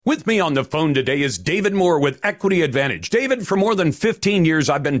With me on the phone today is David Moore with Equity Advantage. David, for more than 15 years,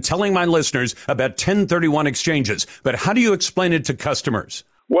 I've been telling my listeners about 1031 exchanges, but how do you explain it to customers?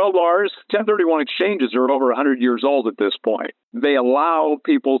 Well, Lars, 1031 exchanges are over 100 years old at this point. They allow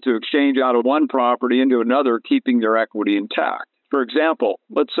people to exchange out of one property into another, keeping their equity intact. For example,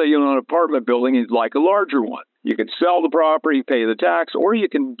 let's say you own an apartment building and you'd like a larger one. You can sell the property, pay the tax, or you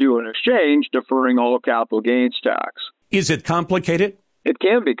can do an exchange, deferring all capital gains tax. Is it complicated? It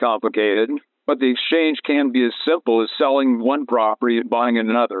can be complicated, but the exchange can be as simple as selling one property and buying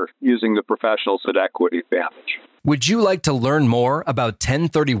another using the professionals at Equity Advantage. Would you like to learn more about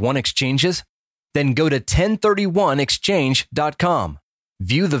 1031 exchanges? Then go to 1031exchange.com.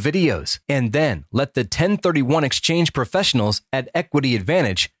 View the videos, and then let the 1031 exchange professionals at Equity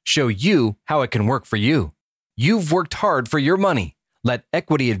Advantage show you how it can work for you. You've worked hard for your money. Let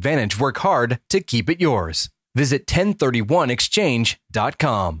Equity Advantage work hard to keep it yours. Visit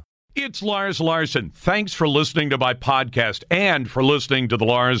 1031exchange.com. It's Lars Larson. Thanks for listening to my podcast and for listening to the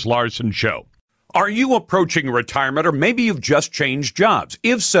Lars Larson Show. Are you approaching retirement, or maybe you've just changed jobs?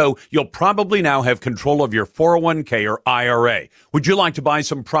 If so, you'll probably now have control of your 401k or IRA. Would you like to buy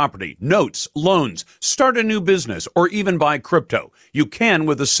some property, notes, loans, start a new business, or even buy crypto? You can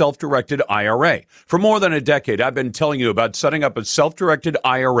with a self-directed IRA. For more than a decade, I've been telling you about setting up a self-directed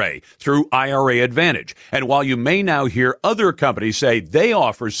IRA through IRA Advantage. And while you may now hear other companies say they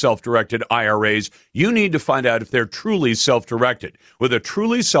offer self-directed IRAs, you need to find out if they're truly self-directed. With a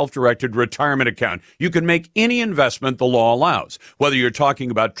truly self-directed retirement account, you can make any investment the law allows. Whether you're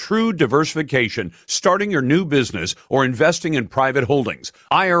talking about true diversification, starting your new business, or investing in private holdings,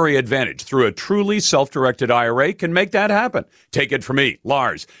 IRA Advantage through a truly self-directed IRA can make that happen. Take it from me,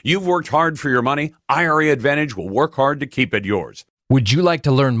 Lars. You've worked hard for your money. IRA Advantage will work hard to keep it yours. Would you like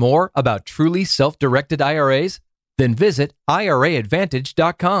to learn more about truly self-directed IRAs? Then visit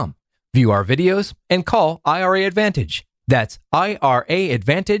IRAadvantage.com. View our videos and call IRA Advantage. That's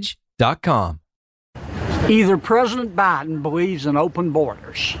IRAadvantage.com. Either President Biden believes in open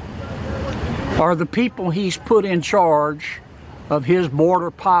borders, or the people he's put in charge of his border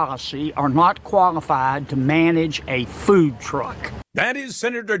policy are not qualified to manage a food truck. That is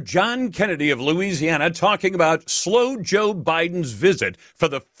Senator John Kennedy of Louisiana talking about slow Joe Biden's visit for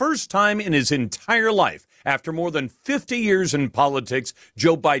the first time in his entire life. After more than 50 years in politics,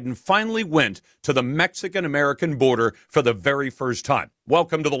 Joe Biden finally went to the Mexican-American border for the very first time.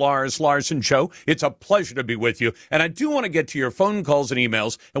 Welcome to the Lars Larson Show. It's a pleasure to be with you. And I do want to get to your phone calls and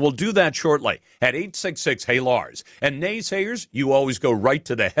emails, and we'll do that shortly at 866-HEY-LARS. And naysayers, you always go right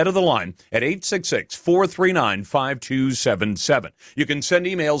to the head of the line at 866-439-5277. You can send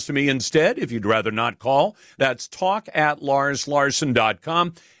emails to me instead if you'd rather not call. That's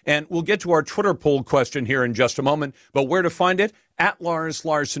talk@larslarson.com. And we'll get to our Twitter poll question here in just a moment. But where to find it? At Lars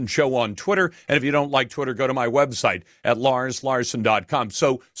Larson Show on Twitter. And if you don't like Twitter, go to my website at larslarson.com.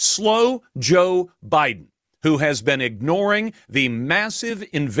 So slow Joe Biden, who has been ignoring the massive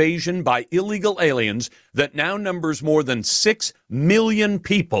invasion by illegal aliens that now numbers more than 6 million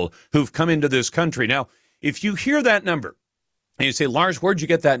people who've come into this country. Now, if you hear that number and you say, Lars, where'd you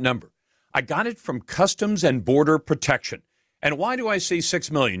get that number? I got it from Customs and Border Protection. And why do I say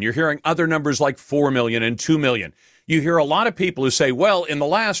 6 million? You're hearing other numbers like 4 million and 2 million. You hear a lot of people who say, well, in the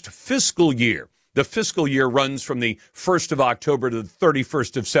last fiscal year, the fiscal year runs from the 1st of October to the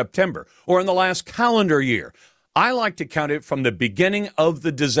 31st of September, or in the last calendar year. I like to count it from the beginning of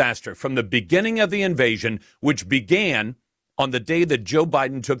the disaster, from the beginning of the invasion, which began on the day that Joe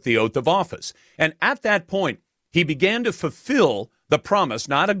Biden took the oath of office. And at that point, he began to fulfill the promise,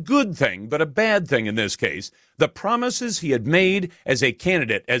 not a good thing, but a bad thing in this case, the promises he had made as a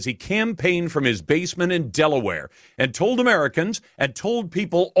candidate, as he campaigned from his basement in Delaware and told Americans and told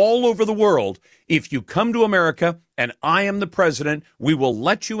people all over the world, if you come to America and I am the president, we will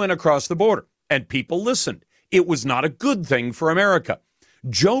let you in across the border. And people listened. It was not a good thing for America.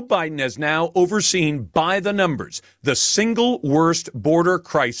 Joe Biden has now overseen, by the numbers, the single worst border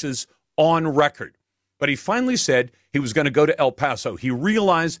crisis on record. But he finally said he was going to go to El Paso. He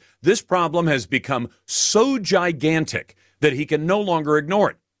realized this problem has become so gigantic that he can no longer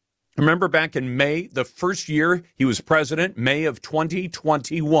ignore it. Remember back in May, the first year he was president, May of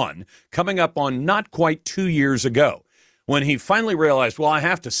 2021, coming up on not quite 2 years ago, when he finally realized, well, I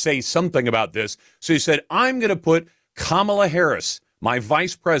have to say something about this. So he said, I'm going to put Kamala Harris, my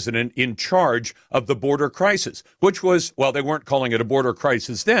vice president, in charge of the border crisis, which was, well, they weren't calling it a border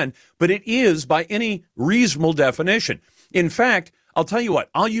crisis then, but it is by any reasonable definition. In fact, I'll tell you what,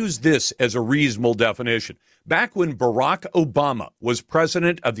 I'll use this as a reasonable definition. Back when Barack Obama was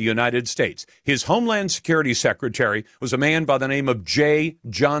president of the United States, his Homeland Security Secretary was a man by the name of Jay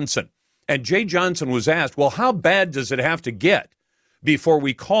Johnson. And Jay Johnson was asked, well, how bad does it have to get before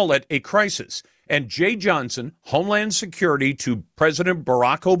we call it a crisis? And Jay Johnson, Homeland Security to President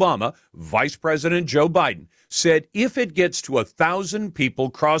Barack Obama, Vice President Joe Biden, said if it gets to 1,000 people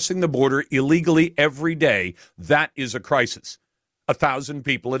crossing the border illegally every day, that is a crisis. 1,000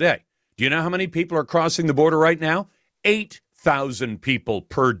 people a day. Do you know how many people are crossing the border right now? 8,000 people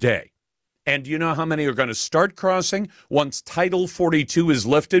per day. And do you know how many are going to start crossing once Title 42 is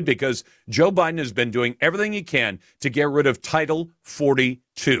lifted? Because Joe Biden has been doing everything he can to get rid of Title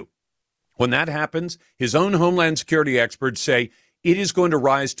 42. When that happens, his own Homeland Security experts say it is going to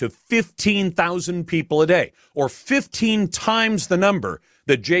rise to 15,000 people a day, or 15 times the number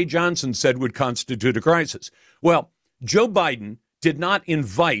that Jay Johnson said would constitute a crisis. Well, Joe Biden did not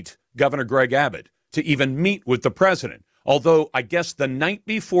invite Governor Greg Abbott to even meet with the president. Although I guess the night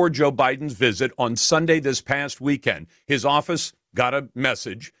before Joe Biden's visit on Sunday this past weekend, his office got a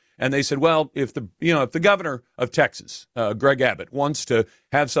message and they said, well, if the governor of Texas, Greg Abbott, wants to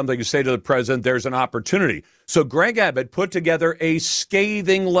have something to say to the president, there's an opportunity. So Greg Abbott put together a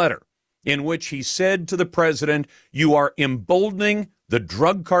scathing letter in which he said to the president, you are emboldening the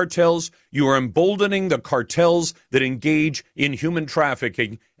drug cartels, you are emboldening the cartels that engage in human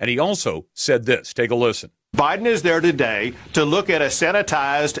trafficking. And he also said this. Take a listen. Biden is there today to look at a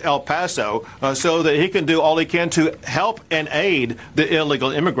sanitized El Paso so that he can do all he can to help and aid the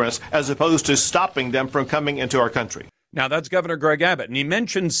illegal immigrants as opposed to stopping them from coming into our country. Now, that's Governor Greg Abbott, and he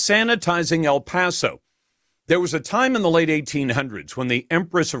mentioned sanitizing El Paso. There was a time in the late 1800s when the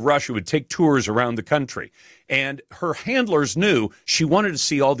Empress of Russia would take tours around the country, and her handlers knew she wanted to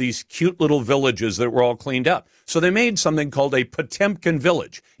see all these cute little villages that were all cleaned up. So they made something called a Potemkin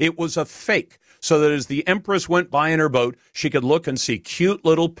village. It was a fake, so that as the Empress went by in her boat, she could look and see cute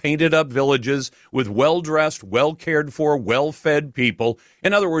little painted up villages with well-dressed, well-cared for, well-fed people.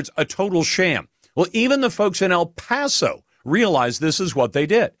 In other words, a total sham. Well, even the folks in El Paso realized this is what they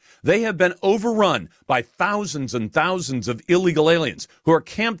did. They have been overrun by thousands and thousands of illegal aliens who are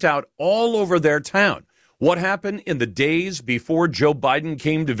camped out all over their town. What happened in the days before Joe Biden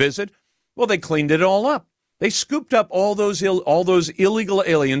came to visit? Well, they cleaned it all up. They scooped up all those illegal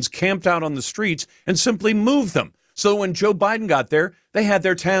aliens camped out on the streets and simply moved them. So when Joe Biden got there, they had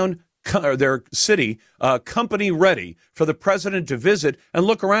their town, or their city, company ready for the president to visit and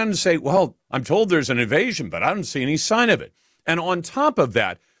look around and say, well, I'm told there's an invasion, but I don't see any sign of it. And on top of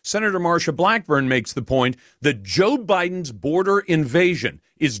that, Senator Marsha Blackburn makes the point that Joe Biden's border invasion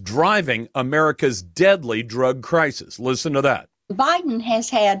is driving America's deadly drug crisis. Listen to that. Biden has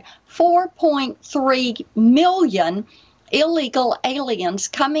had 4.3 million illegal aliens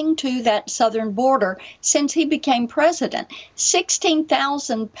coming to that southern border since he became president.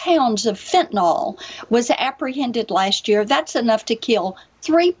 16,000 pounds of fentanyl was apprehended last year. That's enough to kill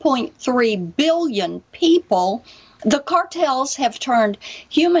 3.3 billion people. The cartels have turned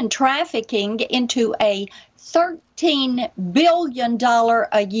human trafficking into a $13 billion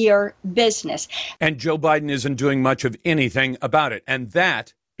a year business. And Joe Biden isn't doing much of anything about it. And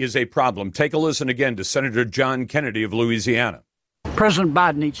that is a problem. Take a listen again to Senator John Kennedy of Louisiana. President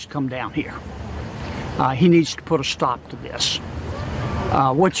Biden needs to come down here. He needs to put a stop to this.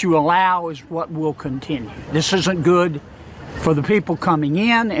 What you allow is what will continue. This isn't good for the people coming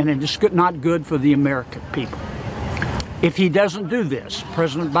in, and it is not good for the American people. If he doesn't do this,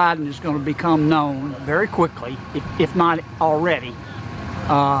 President Biden is going to become known very quickly, if not already,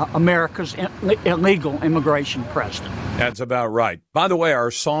 America's illegal immigration president. That's about right. By the way,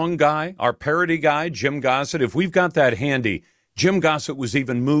 our song guy, our parody guy, Jim Gossett, if we've got that handy, Jim Gossett was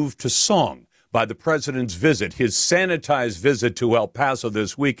even moved to song by the president's visit, his sanitized visit to El Paso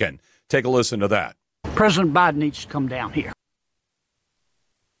this weekend. Take a listen to that. President Biden needs to come down here.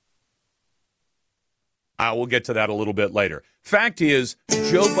 I will get to that a little bit later. Fact is,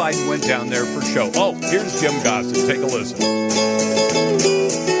 Joe Biden went down there for show. Oh, here's Jim Gossett. Take a listen.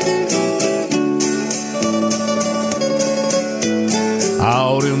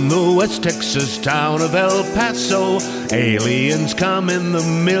 Out in the West Texas town of El Paso, aliens come in the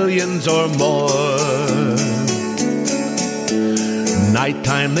millions or more.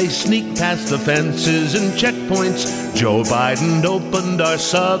 Nighttime they sneak past the fences and checkpoints. Joe Biden opened our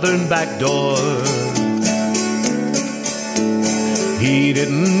southern back door. He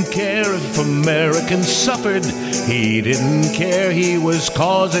didn't care if Americans suffered. He didn't care he was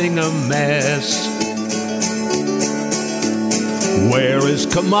causing a mess. Where is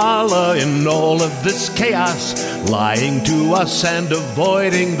Kamala in all of this chaos, lying to us and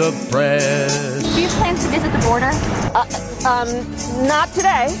avoiding the press? Do you plan to visit the border? Not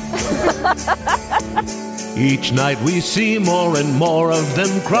today. Each night we see more and more of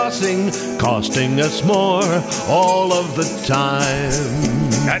them crossing, costing us more all of the time.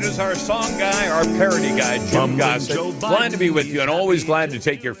 That is our song guy, our parody guy, Jim Gossett. Glad to be with you and always glad to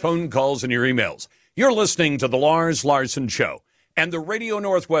take your phone calls and your emails. You're listening to The Lars Larson Show and the Radio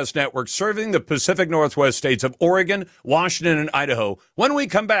Northwest Network, serving the Pacific Northwest states of Oregon, Washington, and Idaho. When we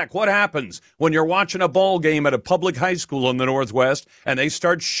come back, what happens when you're watching a ball game at a public high school in the Northwest and they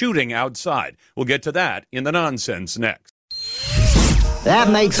start shooting outside? We'll get to that in the nonsense next.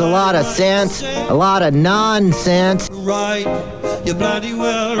 That makes a lot of sense. A lot of nonsense. Right, you're bloody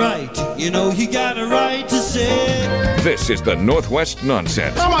well right. You know you got a right to say. This is the Northwest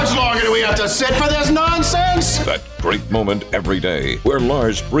Nonsense. How much longer do we have to sit for this nonsense? That great moment every day where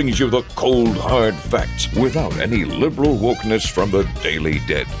Lars brings you the cold, hard facts without any liberal wokeness from the Daily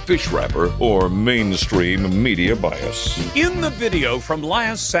Dead, fish wrapper, or mainstream media bias. In the video from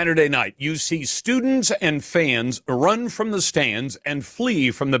last Saturday night, you see students and fans run from the stands and flee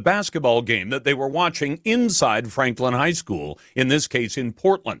from the basketball game that they were watching inside Franklin High School, in this case in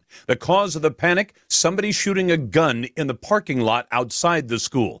Portland. The cause of the panic? Somebody shooting a gun in the parking lot outside the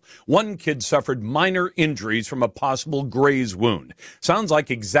school. One kid suffered minor injuries from a possible graze wound. Sounds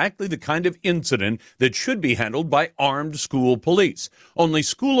like exactly the kind of incident that should be handled by armed school police. Only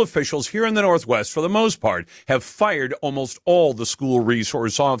school officials here in the Northwest, for the most part, have fired almost all the school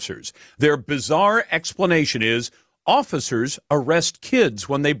resource officers. Their bizarre explanation is officers arrest kids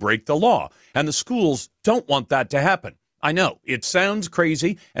when they break the law, and the schools don't want that to happen. I know, it sounds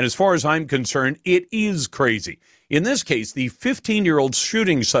crazy, and as far as I'm concerned, it is crazy. In this case, the 15-year-old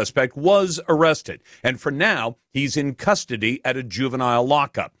shooting suspect was arrested, and for now, he's in custody at a juvenile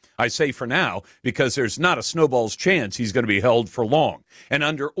lockup. I say for now because there's not a snowball's chance he's going to be held for long. And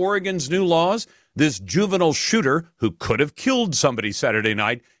under Oregon's new laws, this juvenile shooter who could have killed somebody Saturday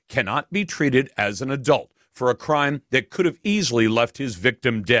night cannot be treated as an adult for a crime that could have easily left his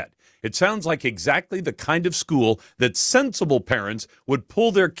victim dead. It sounds like exactly the kind of school that sensible parents would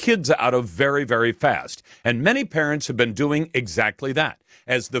pull their kids out of very, very fast. And many parents have been doing exactly that,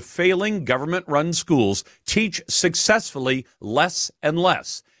 as the failing government-run schools teach successfully less and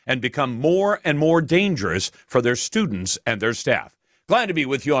less and become more and more dangerous for their students and their staff. Glad to be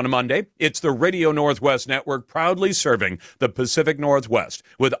with you on a Monday. It's the Radio Northwest Network, proudly serving the Pacific Northwest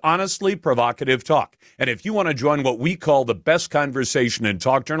with honestly provocative talk. And if you want to join what we call the best conversation in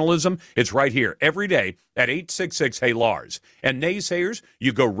talk journalism, it's right here every day at 866-HEY-LARS. And naysayers,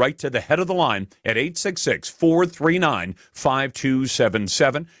 you go right to the head of the line at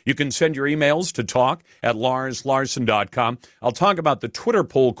 866-439-5277. You can send your emails to talk@larslarson.com. I'll talk about the Twitter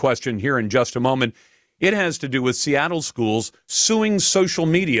poll question here in just a moment. It has to do with Seattle schools suing social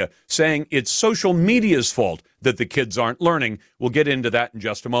media, saying it's social media's fault that the kids aren't learning. We'll get into that in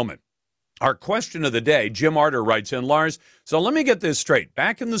just a moment. Our question of the day, Jim Arter writes in, Lars, so let me get this straight.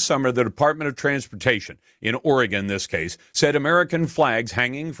 Back in the summer, the Department of Transportation, in Oregon in this case, said American flags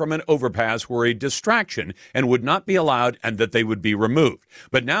hanging from an overpass were a distraction and would not be allowed and that they would be removed.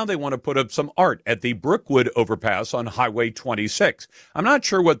 But now they want to put up some art at the Brookwood overpass on Highway 26. I'm not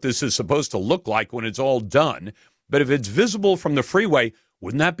sure what this is supposed to look like when it's all done, but if it's visible from the freeway,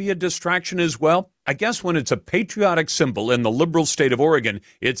 wouldn't that be a distraction as well? I guess when it's a patriotic symbol in the liberal state of Oregon,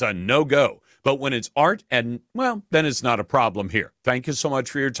 it's a no-go. But when it's art and, well, then it's not a problem here. Thank you so much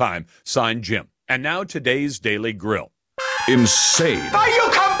for your time. Signed, Jim. And now today's Daily Grill. Insane. Are you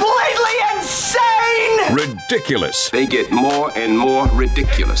completely insane? Ridiculous. They get more and more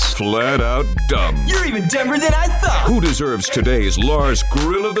ridiculous. Flat out dumb. You're even dumber than I thought. Who deserves today's Lars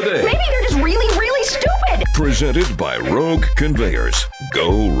Grill of the Day? Maybe they're just really, really stupid. Presented by Rogue Conveyors.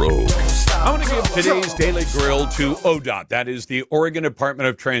 Go Rogue. I want to give today's Daily Grill to ODOT. That is the Oregon Department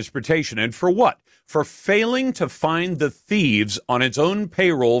of Transportation. And for what? For failing to find the thieves on its own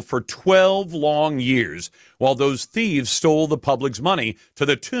payroll for 12 long years, while those thieves stole the public's money to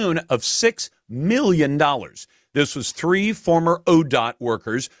the tune of $6 million. This was 3 former ODOT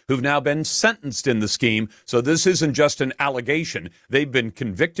workers who've now been sentenced in the scheme. So this isn't just an allegation. They've been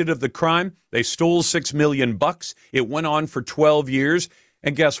convicted of the crime. They stole $6 million. It went on for 12 years.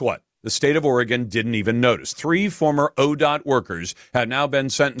 And guess what? the state of Oregon didn't even notice. 3 former ODOT workers have now been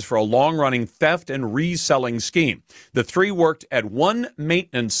sentenced for a long-running theft and reselling scheme. The 3 worked at one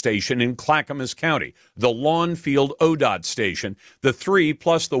maintenance station in Clackamas County, the Lawnfield ODOT station. The 3,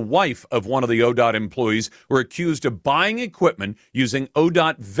 plus the wife of one of the ODOT employees, were accused of buying equipment using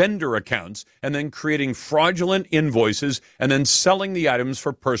ODOT vendor accounts and then creating fraudulent invoices and then selling the items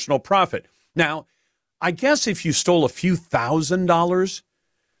for personal profit. Now, I guess if you stole a few $1,000s,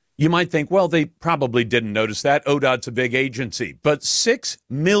 you might think, well, they probably didn't notice that. ODOT's a big agency. But $6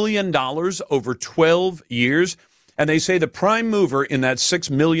 million over 12 years, and they say the prime mover in that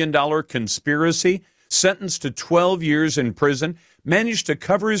 $6 million conspiracy, sentenced to 12 years in prison, managed to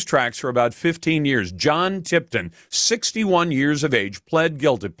cover his tracks for about 15 years. John Tipton, 61 years of age,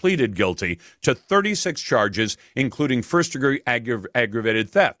 pleaded guilty to 36 charges, including first-degree aggravated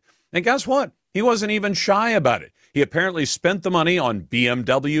theft. And guess what? He wasn't even shy about it. He apparently spent the money on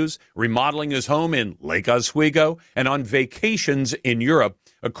BMWs, remodeling his home in Lake Oswego, and on vacations in Europe,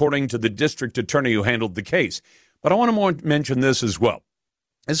 according to the district attorney who handled the case. But I want to mention this as well.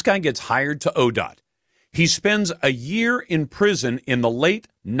 This guy gets hired to ODOT. He spends a year in prison in the late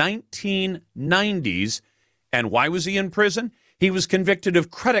 1990s. And why was he in prison? He was convicted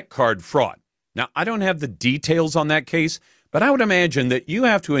of credit card fraud. Now, I don't have the details on that case, but I would imagine that you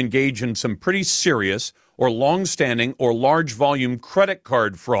have to engage in some pretty serious or long-standing or large-volume credit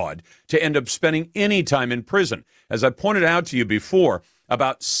card fraud to end up spending any time in prison. As I pointed out to you before,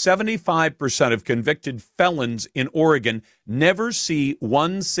 about 75% of convicted felons in Oregon never see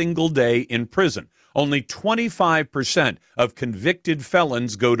one single day in prison. Only 25% of convicted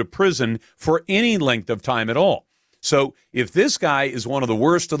felons go to prison for any length of time at all. So if this guy is one of the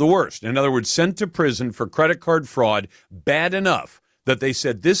worst, in other words, sent to prison for credit card fraud, bad enough that they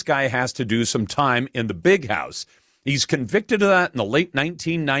said this guy has to do some time in the big house. He's convicted of that in the late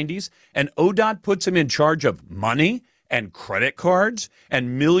 1990s, and ODOT puts him in charge of money and credit cards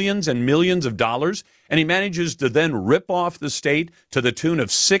and millions of dollars, and he manages to then rip off the state to the tune of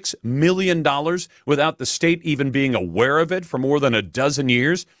 $6 million without the state even being aware of it for more than a dozen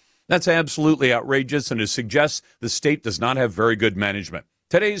years. That's absolutely outrageous, and it suggests the state does not have very good management.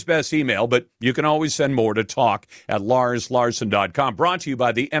 Today's best email, but you can always send more to talk@larslarson.com. Brought to you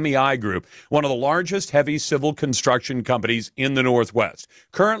by the MEI Group, one of the largest heavy civil construction companies in the Northwest.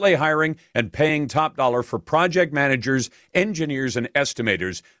 Currently hiring and paying top dollar for project managers, engineers, and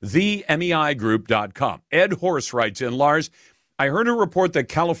estimators. TheMEIGroup.com. Ed Horse writes in, Lars, I heard a report that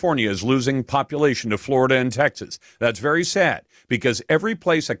California is losing population to Florida and Texas. That's very sad because every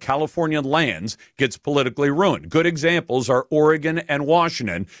place a Californian lands gets politically ruined. Good examples are Oregon and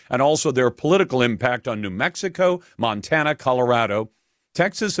Washington, and also their political impact on New Mexico, Montana, Colorado.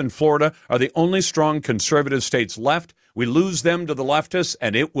 Texas and Florida are the only strong conservative states left. We lose them to the leftists,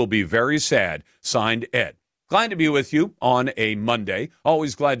 and it will be very sad. Signed, Ed. Glad to be with you on a Monday.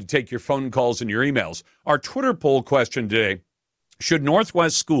 Always glad to take your phone calls and your emails. Our Twitter poll question today: should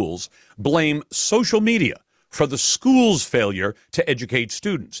Northwest schools blame social media for the school's failure to educate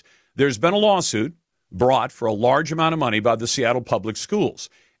students? There's been a lawsuit brought for a large amount of money by the Seattle Public Schools.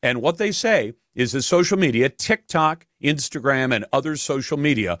 And what they say is that social media, TikTok, Instagram, and other social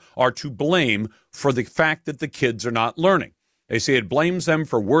media are to blame for the fact that the kids are not learning. They say it blames them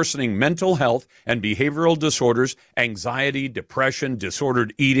for worsening mental health and behavioral disorders, anxiety, depression,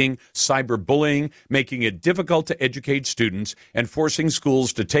 disordered eating, cyberbullying, making it difficult to educate students, and forcing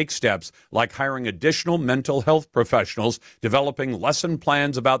schools to take steps like hiring additional mental health professionals, developing lesson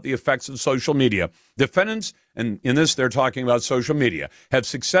plans about the effects of social media. Defendants, and in this they're talking about social media, have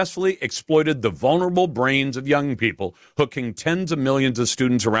successfully exploited the vulnerable brains of young people, hooking tens of millions of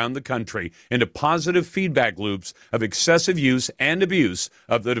students around the country into positive feedback loops of excessive use and abuse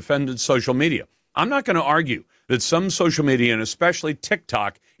of the defendant's social media. I'm not going to argue that some social media, and especially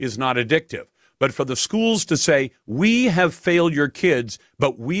TikTok, is not addictive. But for the schools to say, we have failed your kids,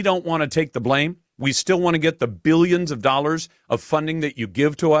 but we don't want to take the blame, we still want to get the billions of dollars of funding that you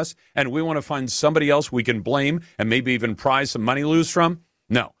give to us, and we want to find somebody else we can blame and maybe even pry some money loose from?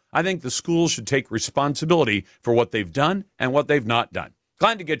 No, I think the schools should take responsibility for what they've done and what they've not done.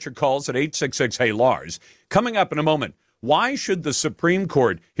 Glad to get your calls at 866-HEY-LARS. Coming up in a moment, why should the Supreme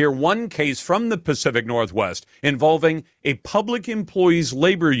Court hear one case from the Pacific Northwest involving a public employees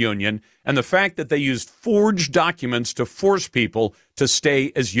labor union and the fact that they used forged documents to force people to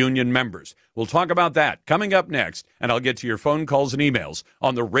stay as union members. We'll talk about that coming up next, and I'll get to your phone calls and emails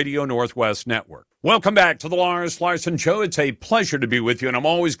on the Radio Northwest Network. Welcome back to the Lars Larson Show. It's a pleasure to be with you, and I'm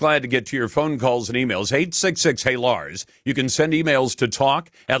always glad to get to your phone calls and emails. 866-HEY-LARS. You can send emails to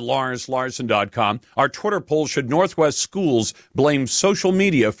talk@larslarson.com. Our Twitter poll, should Northwest schools blame social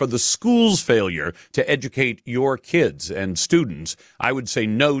media for the school's failure to educate your kids and students? I would say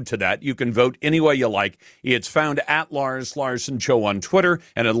no to that. You can vote any way you like. It's found at Lars Larson Show on Twitter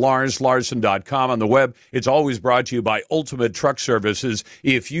and at larslarson.com on the web. It's always brought to you by Ultimate Truck Services.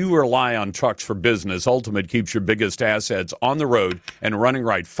 If you rely on trucks for business, Ultimate keeps your biggest assets on the road and running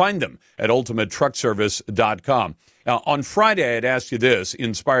right. Find them at ultimatetruckservice.com. Now, on Friday, I had asked you this,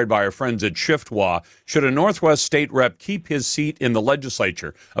 inspired by our friends at Shiftwa. Should a Northwest state rep keep his seat in the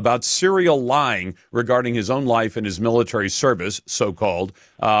legislature about serial lying regarding his own life and his military service, so-called?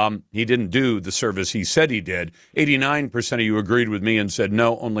 He didn't do the service he said he did. 89% of you agreed with me and said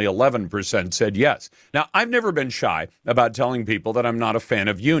no. Only 11% said yes. Now, I've never been shy about telling people that I'm not a fan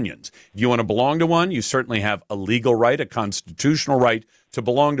of unions. If you want to belong to one, you certainly have a legal right, a constitutional right to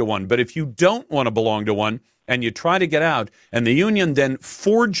belong to one. But if you don't want to belong to one, and you try to get out, and the union then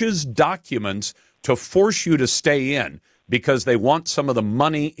forges documents to force you to stay in because they want some of the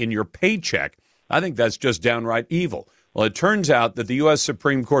money in your paycheck, I think that's just downright evil. Well, it turns out that the U.S.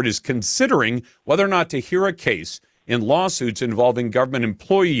 Supreme Court is considering whether or not to hear a case in lawsuits involving government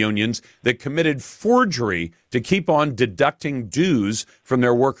employee unions that committed forgery to keep on deducting dues from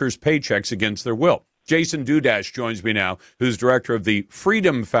their workers' paychecks against their will. Jason Dudash joins me now, who's director of the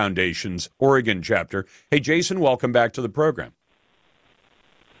Freedom Foundation's Oregon chapter. Hey, Jason, welcome back to the program.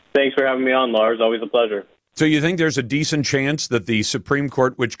 Thanks for having me on, Lars. Always a pleasure. So you think there's a decent chance that the Supreme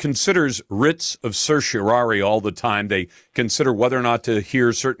Court, which considers writs of certiorari all the time, they consider whether or not to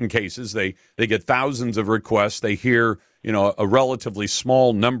hear certain cases. They get thousands of requests. They hear, a relatively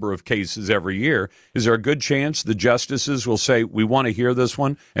small number of cases every year. Is there a good chance the justices will say, we want to hear this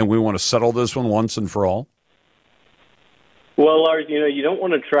one and we want to settle this one once and for all? Well, Lars, you don't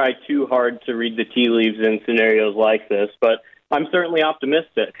want to try too hard to read the tea leaves in scenarios like this, but I'm certainly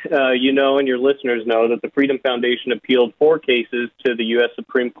optimistic. And your listeners know that the Freedom Foundation appealed 4 cases to the U.S.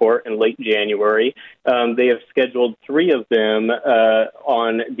 Supreme Court in late January. They have scheduled 3 of them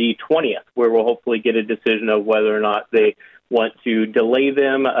on the 20th, where we'll hopefully get a decision of whether or not they want to delay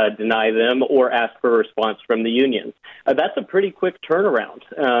them, deny them, or ask for a response from the unions. That's a pretty quick turnaround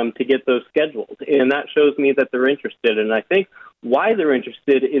to get those scheduled, and that shows me that they're interested. And I think why they're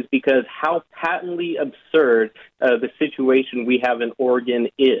interested is because how patently absurd the situation we have in Oregon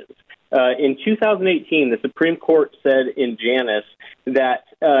is. In 2018, the Supreme Court said in Janus that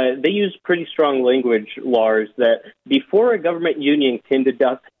they used pretty strong language, Lars, that before a government union can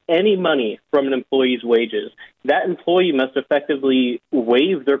deduct any money from an employee's wages, that employee must effectively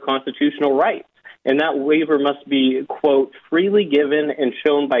waive their constitutional rights. And that waiver must be, quote, freely given and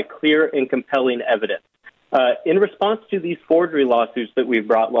shown by clear and compelling evidence. In response to these forgery lawsuits that we've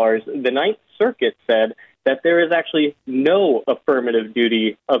brought, Lars, the Ninth Circuit said that there is actually no affirmative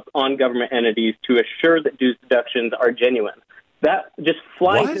duty on government entities to assure that dues deductions are genuine. That just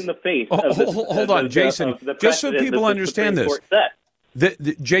flies in the face of the Hold on, Jason, just so people understand this.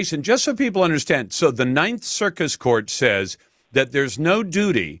 Jason, just so people understand, so the Ninth Circuit Court says that there's no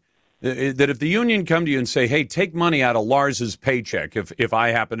duty, that if the union come to you and say, hey, take money out of Lars's paycheck, if I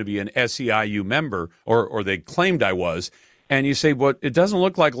happen to be an SEIU member, or they claimed I was, and you say, well, it doesn't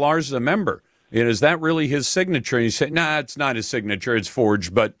look like Lars is a member. Is that really his signature? And you say, nah, it's not his signature, it's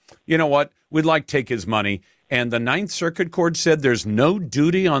forged, but you know what? We'd like to take his money. And the Ninth Circuit Court said there's no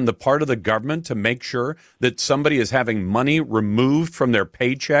duty on the part of the government to make sure that somebody is having money removed from their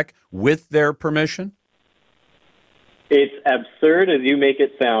paycheck with their permission? It's absurd as you make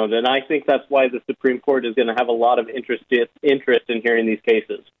it sound, and I think that's why the Supreme Court is going to have a lot of interest in hearing these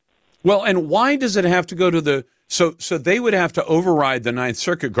cases. Well, and why does it have to go to the... So they would have to override the Ninth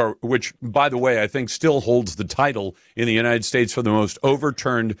Circuit Court, which, by the way, I think still holds the title in the United States for the most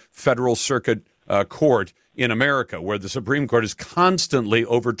overturned federal circuit court in America, where the Supreme Court is constantly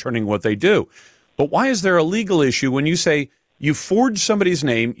overturning what they do. But why is there a legal issue when you say you forge somebody's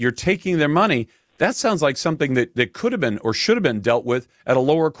name, you're taking their money? That sounds like something that could have been or should have been dealt with at a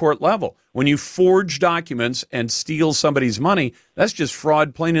lower court level. When you forge documents and steal somebody's money, that's just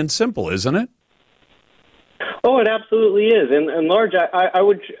fraud, plain and simple, isn't it? Oh, it absolutely is. And Large, I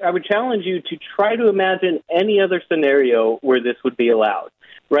would challenge you to try to imagine any other scenario where this would be allowed,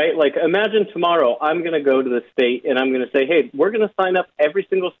 right? Like, imagine tomorrow I'm going to go to the state and I'm going to say, hey, we're going to sign up every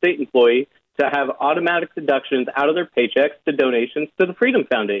single state employee to have automatic deductions out of their paychecks to donations to the Freedom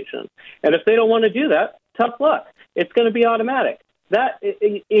Foundation. And if they don't want to do that, tough luck. It's going to be automatic.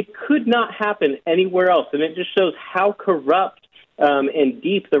 it could not happen anywhere else, and it just shows how corrupt and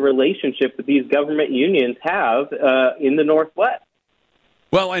deep the relationship that these government unions have in the Northwest.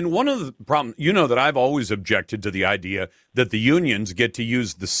 Well, and one of the problems, that I've always objected to the idea that the unions get to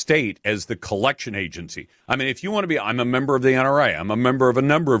use the state as the collection agency. I mean, if you want to I'm a member of the NRA, I'm a member of a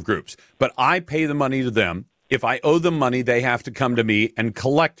number of groups, but I pay the money to them. If I owe them money, they have to come to me and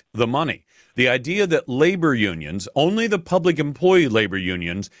collect the money. The idea that labor unions, only the public employee labor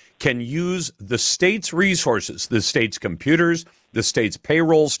unions, can use the state's resources, the state's computers, the state's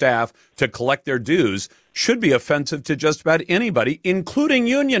payroll staff to collect their dues should be offensive to just about anybody, including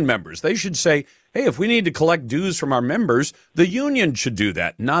union members. They should say, hey, if we need to collect dues from our members, the union should do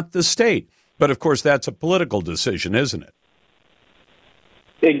that, not the state. But, of course, that's a political decision, isn't it?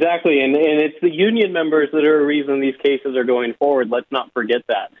 Exactly, and it's the union members that are the reason these cases are going forward. Let's not forget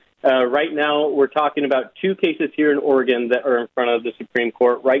that. Right now, we're talking about 2 cases here in Oregon that are in front of the Supreme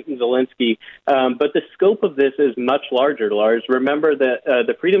Court, Wright and Zielinski. But the scope of this is much larger, Lars. Remember that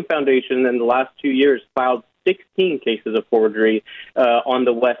the Freedom Foundation in the last 2 years filed 16 cases of forgery on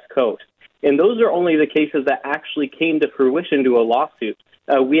the West Coast. And those are only the cases that actually came to fruition to a lawsuit.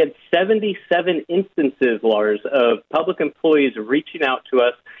 We had 77 instances, Lars, of public employees reaching out to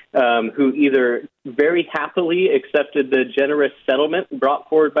us who either very happily accepted the generous settlement brought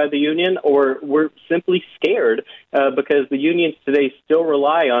forward by the union or were simply scared because the unions today still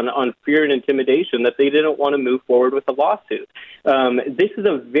rely on fear and intimidation that they didn't want to move forward with a lawsuit. This is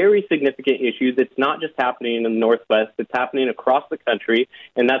a very significant issue that's not just happening in the Northwest, it's happening across the country,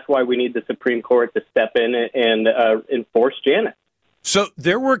 and that's why we need the Supreme Court to step in and enforce Janus. So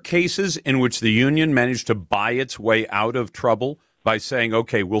there were cases in which the union managed to buy its way out of trouble by saying,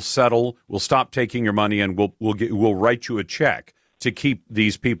 okay, we'll settle, we'll stop taking your money, and we'll write you a check to keep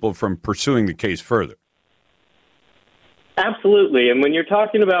these people from pursuing the case further. Absolutely. And when you're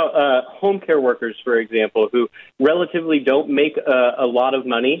talking about home care workers, for example, who relatively don't make a lot of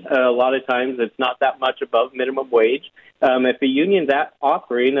money, a lot of times it's not that much above minimum wage. If the union's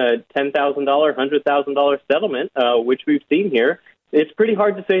offering a $10,000, $100,000 settlement, which we've seen here, it's pretty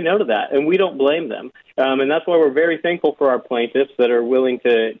hard to say no to that, and we don't blame them. And that's why we're very thankful for our plaintiffs that are willing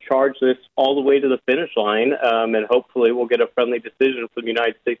to charge this all the way to the finish line, and hopefully we'll get a friendly decision from the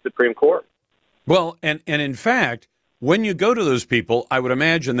United States Supreme Court. Well, and in fact, when you go to those people, I would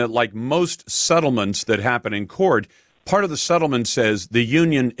imagine that like most settlements that happen in court, part of the settlement says the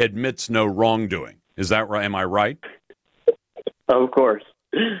union admits no wrongdoing. Is that right? Am I right? Of course.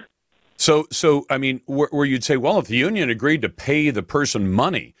 So I mean, where you'd say, well, if the union agreed to pay the person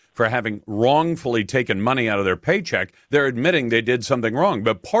money for having wrongfully taken money out of their paycheck, they're admitting they did something wrong.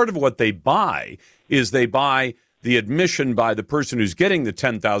 But part of what they buy is they buy the admission by the person who's getting the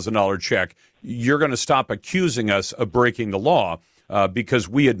 $10,000 check. You're going to stop accusing us of breaking the law because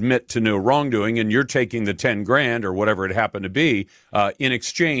we admit to no wrongdoing, and you're taking the 10 grand or whatever it happened to be in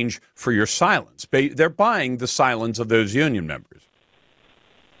exchange for your silence. They're buying the silence of those union members.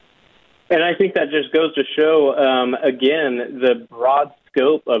 And I think that just goes to show, again, the broad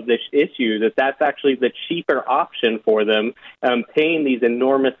scope of this issue, that's actually the cheaper option for them, paying these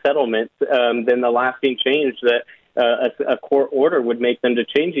enormous settlements than the lasting change that a court order would make them to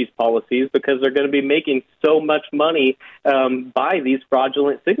change these policies, because they're going to be making so much money by these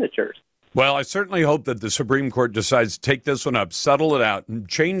fraudulent signatures. Well, I certainly hope that the Supreme Court decides to take this one up, settle it out, and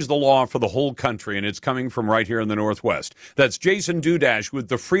change the law for the whole country, and it's coming from right here in the Northwest. That's Jason Dudash with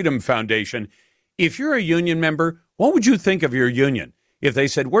the Freedom Foundation. If you're a union member, what would you think of your union if they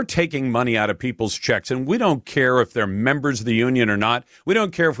said, we're taking money out of people's checks, and we don't care if they're members of the union or not. We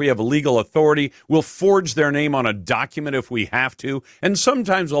don't care if we have a legal authority. We'll forge their name on a document if we have to, and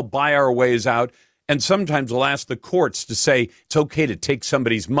sometimes we'll buy our ways out. And sometimes we'll ask the courts to say it's okay to take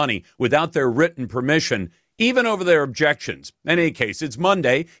somebody's money without their written permission, even over their objections. In any case, it's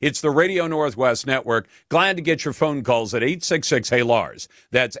Monday. It's the Radio Northwest Network. Glad to get your phone calls at 866-HEY-LARS.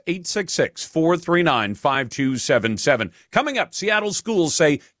 That's 866-439-5277. Coming up, Seattle schools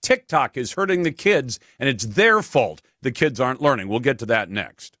say TikTok is hurting the kids, and it's their fault the kids aren't learning. We'll get to that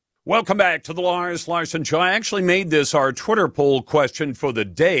next. Welcome back to the Lars Larson Show. I actually made this our Twitter poll question for the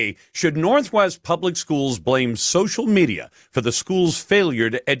day. Should Northwest Public Schools blame social media for the school's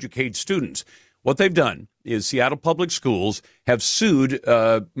failure to educate students? What they've done is Seattle Public Schools have sued,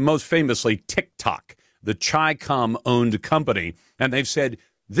 most famously, TikTok, the Chi-Com-owned company, and they've said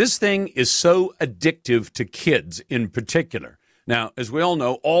this thing is so addictive to kids in particular. Now, as we all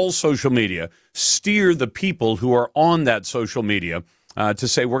know, all social media steer the people who are on that social media to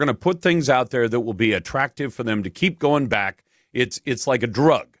say we're going to put things out there that will be attractive for them to keep going back. It's like a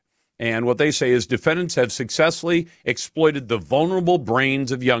drug. And what they say is defendants have successfully exploited the vulnerable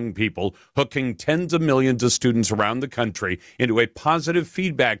brains of young people, hooking tens of millions of students around the country into a positive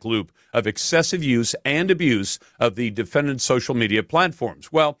feedback loop of excessive use and abuse of the defendant's social media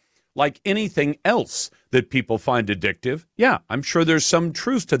platforms. Well, like anything else that people find addictive, yeah, I'm sure there's some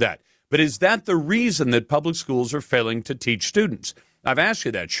truth to that. But is that the reason that public schools are failing to teach students? I've asked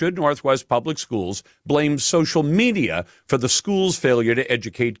you that. Should Northwest Public Schools blame social media for the school's failure to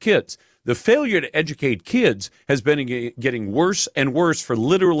educate kids? The failure to educate kids has been getting worse and worse for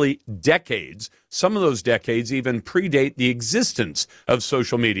literally decades. Some of those decades even predate the existence of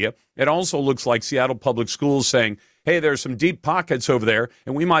social media. It also looks like Seattle Public Schools saying, hey, there's some deep pockets over there,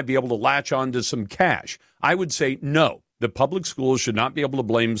 and we might be able to latch on to some cash. I would say no. The public schools should not be able to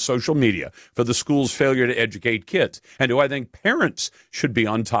blame social media for the school's failure to educate kids. And do I think parents should be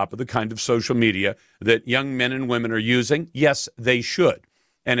on top of the kind of social media that young men and women are using? Yes, they should.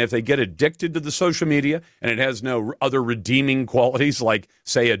 And if they get addicted to the social media and it has no other redeeming qualities like,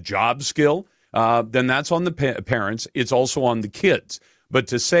 say, a job skill, then that's on the parents. It's also on the kids. But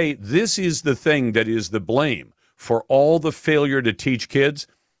to say this is the thing that is the blame for all the failure to teach kids,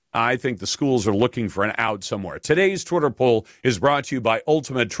 I think the schools are looking for an out somewhere. Today's Twitter poll is brought to you by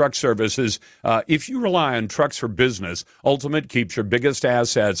Ultimate Truck Services. If you rely on trucks for business, Ultimate keeps your biggest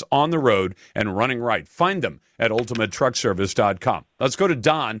assets on the road and running right. Find them at ultimatetruckservice.com. Let's go to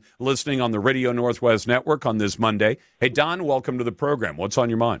Don, listening on the Radio Northwest Network on this Monday. Hey, Don, welcome to the program. What's on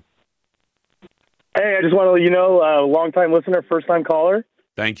your mind? Hey, I just want to let you know, long-time listener, first-time caller.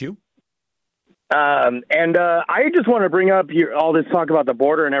 Thank you. I just want to bring up all this talk about the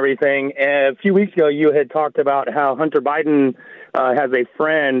border and everything. A few weeks ago, you had talked about how Hunter Biden has a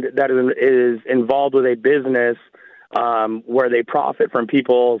friend that is involved with a business where they profit from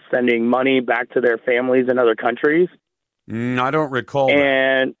people sending money back to their families in other countries. I don't recall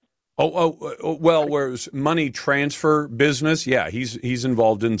that. Well, where's money transfer business? Yeah, he's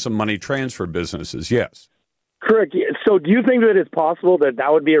involved in some money transfer businesses, yes. Correct. So do you think that it's possible that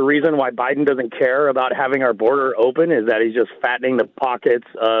would be a reason why Biden doesn't care about having our border open, is that he's just fattening the pockets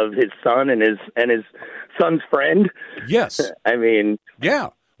of his son and his son's friend? Yes. I mean... Yeah.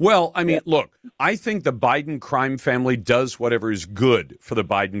 Well, I mean, look, I think the Biden crime family does whatever is good for the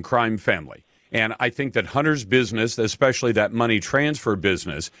Biden crime family. And I think that Hunter's business, especially that money transfer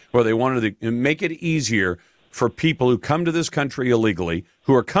business, where they wanted to make it easier for people who come to this country illegally,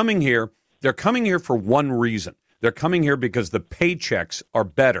 who are coming here, they're coming here for one reason. They're coming here because the paychecks are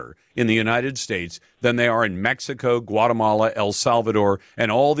better in the United States than they are in Mexico, Guatemala, El Salvador,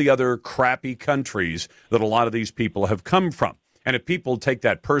 and all the other crappy countries that a lot of these people have come from. And if people take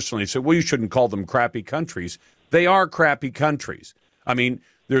that personally and say, well, you shouldn't call them crappy countries, they are crappy countries. I mean,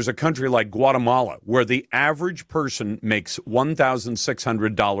 there's a country like Guatemala where the average person makes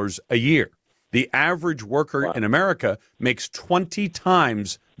 $1,600 a year. The average worker in America makes 20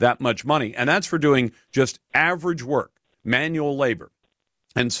 times that much money, and that's for doing just average work, manual labor.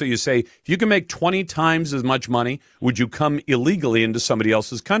 And so you say, if you can make 20 times as much money, would you come illegally into somebody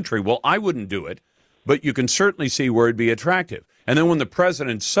else's country? Well, I wouldn't do it, but you can certainly see where it'd be attractive. And then when the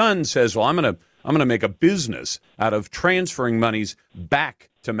president's son says, well, I'm going to make a business out of transferring monies back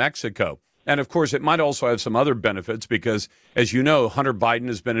to Mexico. And, of course, it might also have some other benefits because, as you know, Hunter Biden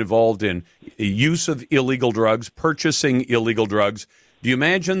has been involved in use of illegal drugs, purchasing illegal drugs. Do you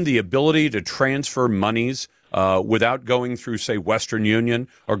imagine the ability to transfer monies without going through, say, Western Union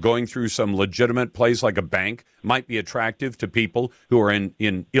or going through some legitimate place like a bank might be attractive to people who are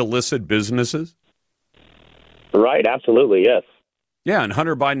in illicit businesses? Right, absolutely, yes. Yeah, and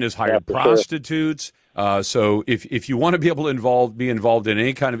Hunter Biden has hired prostitutes. So if you want to be able to be involved in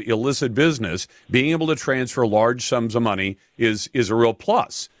any kind of illicit business, being able to transfer large sums of money is a real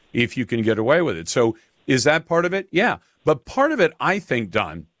plus if you can get away with it. So is that part of it? Yeah. But part of it, I think,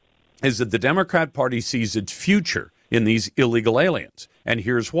 Don, is that the Democrat Party sees its future in these illegal aliens. And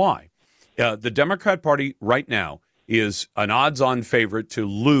here's why. The Democrat Party right now is an odds-on favorite to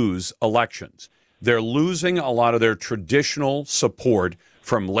lose elections. They're losing a lot of their traditional support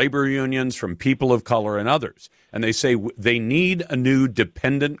from labor unions, from people of color and others. And they say they need a new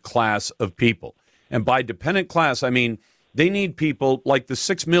dependent class of people. And by dependent class, I mean they need people like the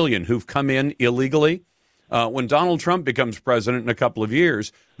 6 million who've come in illegally. When Donald Trump becomes president in a couple of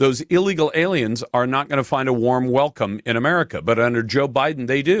years, those illegal aliens are not going to find a warm welcome in America. But under Joe Biden,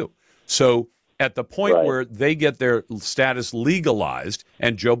 they do. So at the point where they get their status legalized,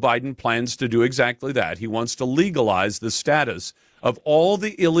 and Joe Biden plans to do exactly that, he wants to legalize the status of all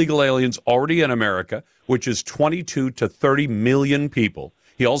the illegal aliens already in America, which is 22 to 30 million people.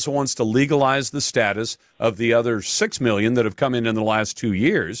 He also wants to legalize the status of the other 6 million that have come in the last 2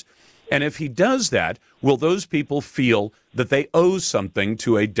 years. And if he does that, will those people feel that they owe something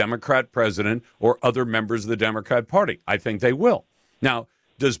to a Democrat president or other members of the Democrat Party? I think they will. Now,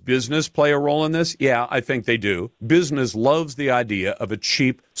 does business play a role in this? Yeah, I think they do. Business loves the idea of a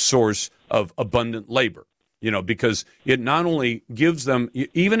cheap source of abundant labor, because it not only gives them,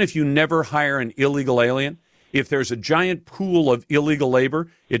 even if you never hire an illegal alien, if there's a giant pool of illegal labor,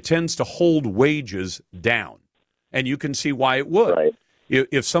 it tends to hold wages down. And you can see why it would. Right.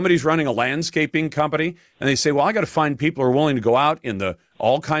 If somebody's running a landscaping company and they say, well, I got to find people who are willing to go out in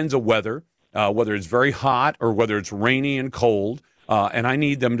all kinds of weather, whether it's very hot or whether it's rainy and cold, and I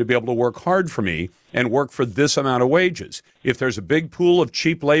need them to be able to work hard for me and work for this amount of wages. If there's a big pool of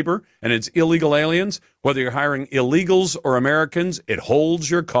cheap labor and it's illegal aliens, whether you're hiring illegals or Americans, it holds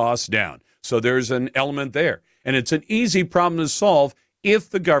your costs down. So there's an element there. And it's an easy problem to solve if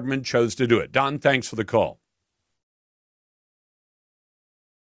the government chose to do it. Don, thanks for the call.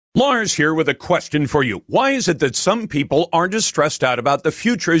 Lars here with a question for you. Why is it that some people aren't as stressed out about the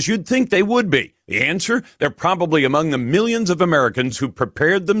future as you'd think they would be? The answer? They're probably among the millions of Americans who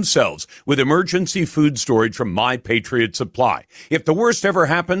prepared themselves with emergency food storage from My Patriot Supply. If the worst ever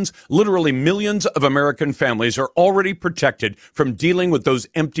happens, literally millions of American families are already protected from dealing with those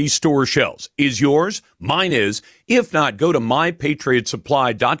empty store shelves. Is yours? Mine is. If not, go to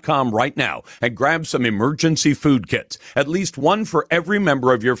MyPatriotSupply.com right now and grab some emergency food kits, at least one for every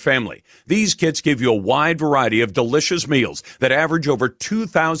member of your family. These kits give you a wide variety of delicious meals that average over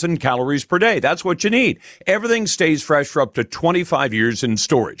 2,000 calories per day. That's what you need. Everything stays fresh for up to 25 years in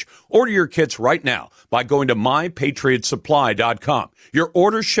storage. Order your kits right now by going to MyPatriotSupply.com. Your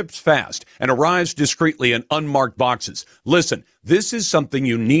order ships fast and arrives discreetly in unmarked boxes. Listen, this is something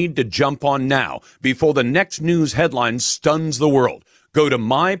you need to jump on now before the next news headline stuns the world. Go to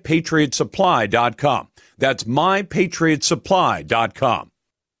MyPatriotSupply.com. That's MyPatriotSupply.com.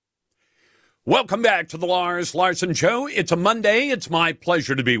 Welcome back to the Lars Larson Show. It's a Monday. It's my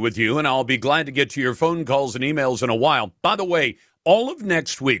pleasure to be with you, and I'll be glad to get to your phone calls and emails in a while. By the way, all of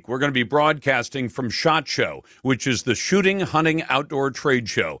next week, we're going to be broadcasting from SHOT Show, which is the Shooting, Hunting, Outdoor Trade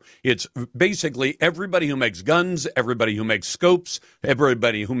Show. It's basically everybody who makes guns, everybody who makes scopes,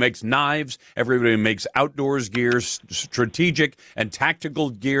 everybody who makes knives, everybody who makes outdoors gear, strategic and tactical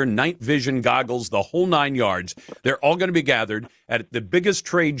gear, night vision goggles, the whole 9 yards. They're all going to be gathered at the biggest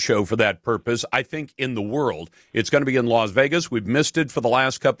trade show for that purpose, I think, in the world. It's going to be in Las Vegas. We've missed it for the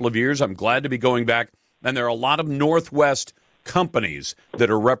last couple of years. I'm glad to be going back. And there are a lot of Northwest companies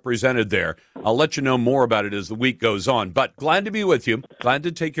that are represented there. I'll let you know more about it as the week goes on, but glad to be with you. Glad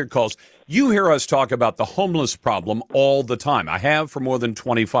to take your calls. You hear us talk about the homeless problem all the time. I have for more than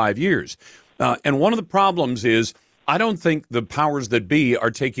 25 years. And one of the problems is I don't think the powers that be are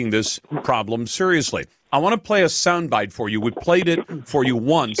taking this problem seriously. I want to play a soundbite for you. We played it for you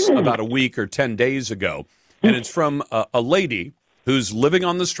once about a week or 10 days ago, and it's from a lady who's living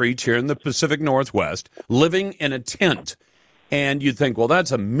on the streets here in the Pacific Northwest, living in a tent. And you'd think, well,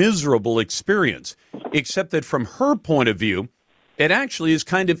 that's a miserable experience, except that from her point of view, it actually is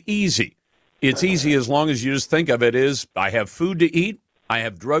kind of easy. It's easy as long as you just think of it as I have food to eat, I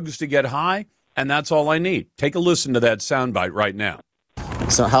have drugs to get high, and that's all I need. Take a listen to that soundbite right now.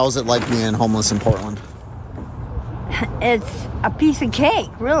 So how is it like being homeless in Portland? It's a piece of cake,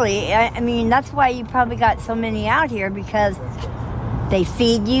 really. I mean, that's why you probably got so many out here, because they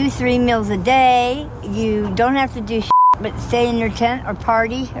feed you 3 meals a day. You don't have to do but stay in your tent or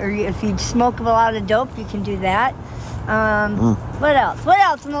party, or if you smoke a lot of dope, you can do that. What else? What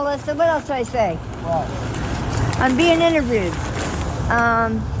else, Melissa? What else do I say? I'm being interviewed.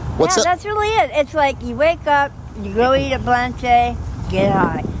 That's really it. It's like you wake up, you go eat at Blanche, get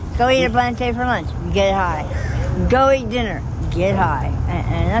high. Go eat at Blanche for lunch, get high. Go eat dinner, get high.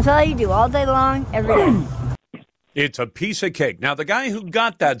 And that's all you do all day long, every day. It's a piece of cake. Now, the guy who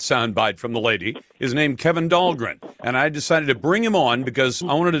got that soundbite from the lady is named Kevin Dahlgren, and I decided to bring him on because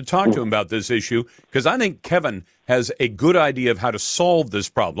I wanted to talk to him about this issue, because I think Kevin has a good idea of how to solve this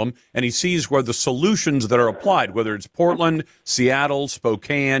problem, and he sees where the solutions that are applied, whether it's Portland, Seattle,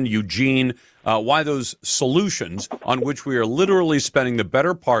 Spokane, Eugene, why those solutions on which we are literally spending the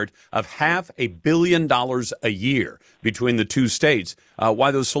better part of $500 million a year between the two states,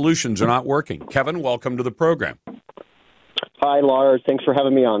 why those solutions are not working. Kevin, welcome to the program. Hi, Lars. Thanks for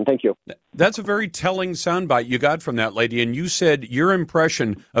having me on. Thank you. That's a very telling soundbite you got from that lady, and you said your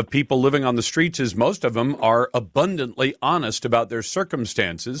impression of people living on the streets is most of them are abundantly honest about their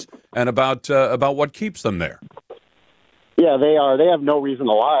circumstances and about what keeps them there. Yeah, they are. They have no reason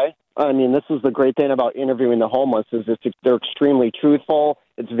to lie. I mean, this is the great thing about interviewing the homeless is they're extremely truthful.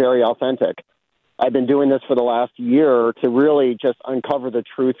 It's very authentic. I've been doing this for the last year to really just uncover the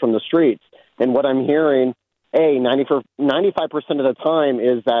truth from the streets. And what I'm hearing, 95% of the time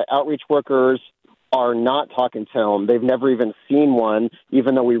is that outreach workers are not talking to them. They've never even seen one,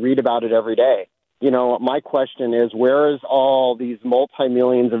 even though we read about it every day. You know, my question is, where is all these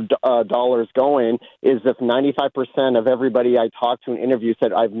multi-millions of dollars going? Is if 95% of everybody I talk to and interview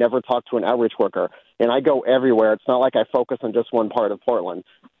said, I've never talked to an outreach worker. And I go everywhere. It's not like I focus on just one part of Portland.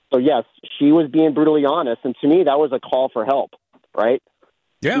 So, yes, she was being brutally honest. And to me, that was a call for help, right?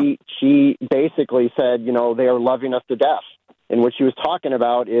 Yeah. She basically said, you know, they are loving us to death. And what she was talking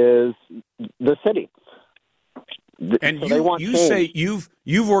about is the city. And so you say you've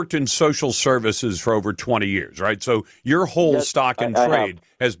worked in social services for over 20 years, right? So your whole stock and trade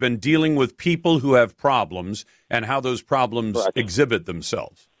has been dealing with people who have problems and how those problems exhibit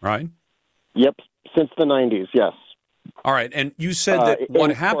themselves, right? Yep, since the 90s, yes. All right, and you said that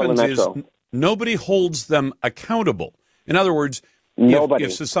what happens is nobody holds them accountable. In other words,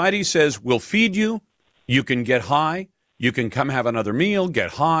 if society says, we'll feed you, you can get high, you can come have another meal, get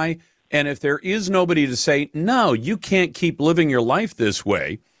high, and if there is nobody to say, no, you can't keep living your life this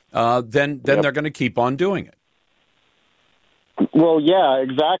way, then they're going to keep on doing it. Well, yeah,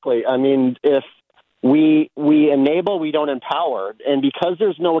 exactly. I mean, if we enable, we don't empower. And because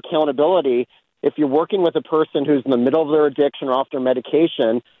there's no accountability, if you're working with a person who's in the middle of their addiction or off their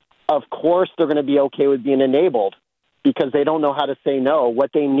medication, of course they're going to be okay with being enabled because they don't know how to say no.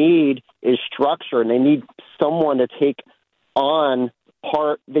 What they need is structure, and they need someone to take on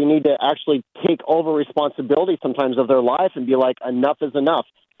they need to actually take over responsibility sometimes of their life and be like, enough is enough.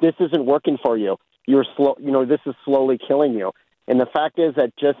 This isn't working for you. You're slow, this is slowly killing you. And the fact is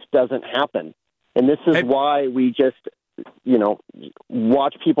that just doesn't happen. And this is why we just,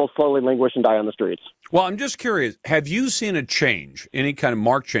 watch people slowly languish and die on the streets. Well, I'm just curious, have you seen a change, any kind of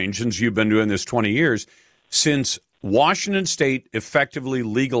marked change since you've been doing this 20 years, since Washington State effectively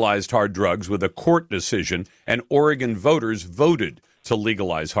legalized hard drugs with a court decision and Oregon voters voted to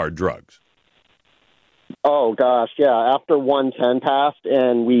legalize hard drugs? Oh, gosh, yeah. After 110 passed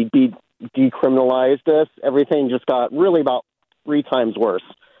and we decriminalized this, everything just got really about 3 times worse.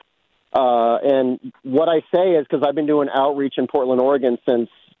 And what I say is, because I've been doing outreach in Portland, Oregon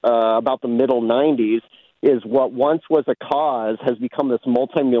since about the middle 90s, is what once was a cause has become this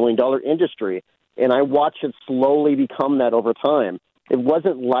multi-million-dollar industry. And I watch it slowly become that over time. It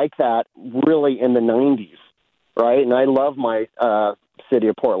wasn't like that really in the 90s. Right, and I love my city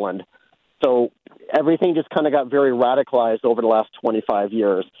of Portland. So everything just kind of got very radicalized over the last 25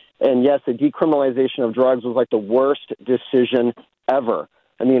 years. And yes, the decriminalization of drugs was like the worst decision ever.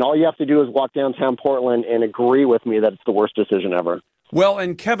 I mean, all you have to do is walk downtown Portland and agree with me that it's the worst decision ever. Well,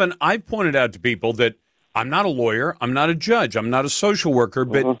 and Kevin, I pointed out to people that I'm not a lawyer, I'm not a judge, I'm not a social worker,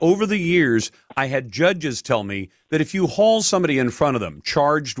 but over the years, I had judges tell me that if you haul somebody in front of them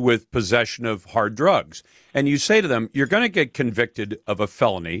charged with possession of hard drugs, and you say to them, you're going to get convicted of a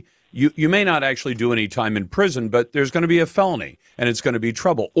felony, you may not actually do any time in prison, but there's going to be a felony, and it's going to be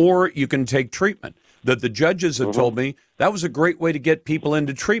trouble, or you can take treatment. That the judges have told me that was a great way to get people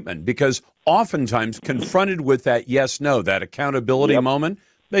into treatment, because oftentimes confronted with that yes-no, that accountability moment,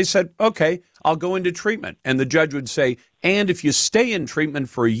 they said, okay, I'll go into treatment. And the judge would say, and if you stay in treatment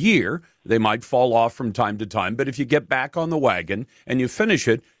for a year, they might fall off from time to time. But if you get back on the wagon and you finish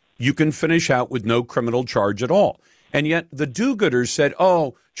it, you can finish out with no criminal charge at all. And yet the do-gooders said,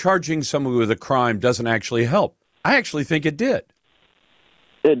 oh, charging someone with a crime doesn't actually help. I actually think it did.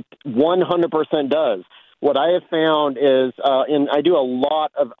 It 100% does. What I have found is, and I do a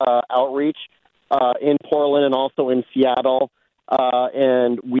lot of outreach in Portland and also in Seattle,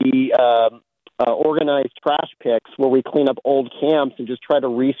 and we organize trash picks where we clean up old camps and just try to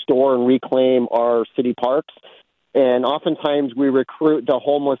restore and reclaim our city parks. And oftentimes we recruit the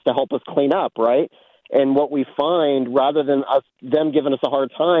homeless to help us clean up, right? And what we find, rather than them giving us a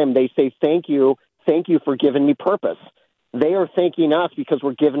hard time, they say, thank you for giving me purpose. They are thanking us because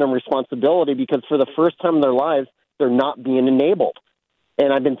we're giving them responsibility, because for the first time in their lives, they're not being enabled.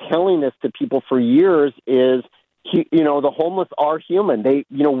 And I've been telling this to people for years is, the homeless are human.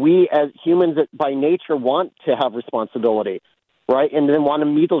 We as humans by nature want to have responsibility, right? And then want to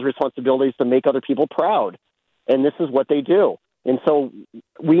meet those responsibilities to make other people proud. And this is what they do. And so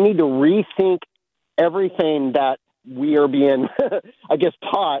we need to rethink everything that we are being,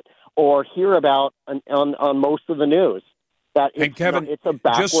 taught or hear about on most of the news. And Kevin, it's a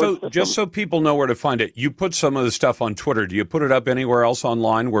backwards just so people know where to find it, you put some of the stuff on Twitter. Do you put it up anywhere else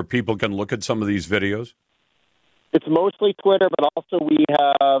online where people can look at some of these videos? It's mostly Twitter, but also we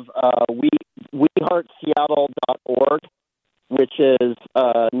have WeHeartSeattle.org, which is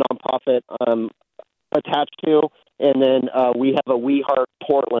a nonprofit we have a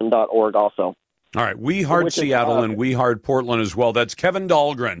WeHeartPortland.org also. All right, We Heart Seattle and We Heart Portland as well. That's Kevin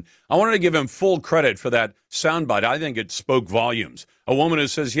Dahlgren. I wanted to give him full credit for that soundbite. I think it spoke volumes. A woman who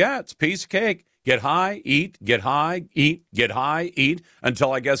says, yeah, it's a piece of cake. Get high, eat, get high, eat, get high, eat,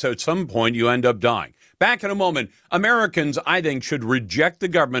 until I guess at some point you end up dying. Back in a moment. Americans, I think, should reject the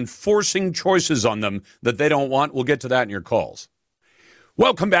government forcing choices on them that they don't want. We'll get to that in your calls.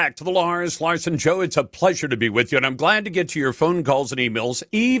 Welcome back to the Lars Larson Show. It's a pleasure to be with you, and I'm glad to get to your phone calls and emails,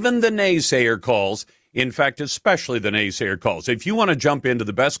 even the naysayer calls. In fact, especially the naysayer calls. If you want to jump into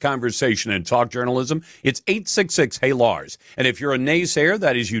the best conversation in talk journalism, it's 866-HEY-LARS. And if you're a naysayer,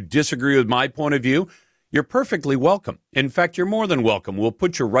 that is, you disagree with my point of view, you're perfectly welcome. In fact, you're more than welcome. We'll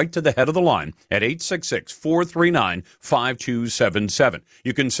put you right to the head of the line at 866-439-5277.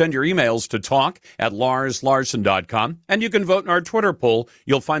 You can send your emails to talk@LarsLarson.com, and you can vote in our Twitter poll.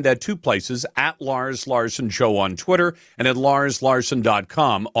 You'll find that two places, at Lars Larson Show on Twitter and at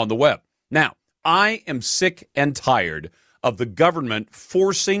LarsLarson.com on the web. Now, I am sick and tired of the government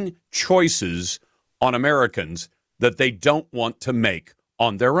forcing choices on Americans that they don't want to make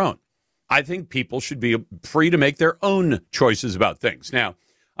on their own. I think people should be free to make their own choices about things. Now,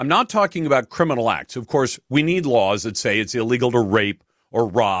 I'm not talking about criminal acts. Of course, we need laws that say it's illegal to rape or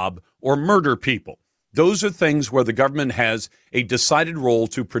rob or murder people. Those are things where the government has a decided role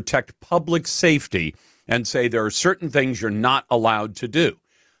to protect public safety and say there are certain things you're not allowed to do.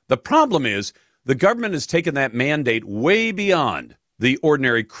 The problem is the government has taken that mandate way beyond the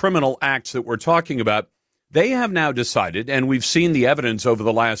ordinary criminal acts that we're talking about. They have now decided, and we've seen the evidence over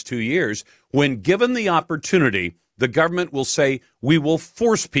the last 2 years, when given the opportunity, the government will say, we will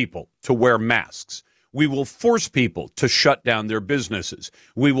force people to wear masks. We will force people to shut down their businesses.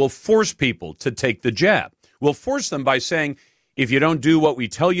 We will force people to take the jab. We'll force them by saying, if you don't do what we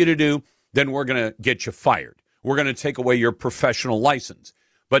tell you to do, then we're going to get you fired. We're going to take away your professional license.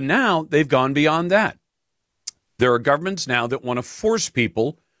 But now they've gone beyond that. There are governments now that want to force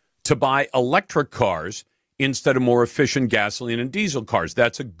people to buy electric cars instead of more efficient gasoline and diesel cars.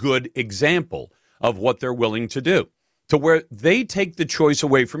 That's a good example of what they're willing to do, to where they take the choice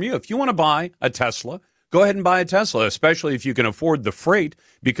away from you. If you want to buy a Tesla, go ahead and buy a Tesla, especially if you can afford the freight,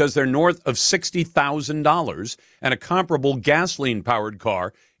 because they're north of $60,000, and a comparable gasoline-powered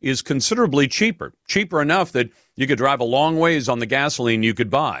car is considerably cheaper enough that you could drive a long ways on the gasoline you could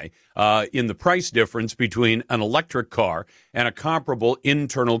buy in the price difference between an electric car and a comparable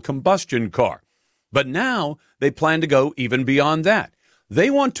internal combustion car. But now they plan to go even beyond that. They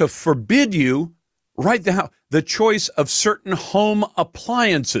want to forbid you right now the choice of certain home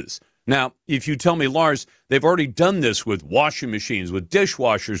appliances. Now, if you tell me, Lars, they've already done this with washing machines, with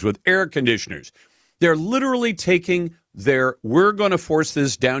dishwashers, with air conditioners. They're literally taking we're going to force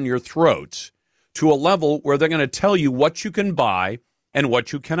this down your throats to a level where they're going to tell you what you can buy and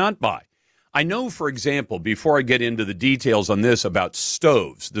what you cannot buy. I know, for example, before I get into the details on this about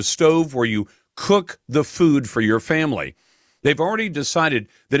stoves, the stove where you cook the food for your family, they've already decided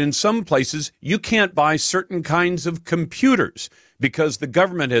that in some places you can't buy certain kinds of computers because the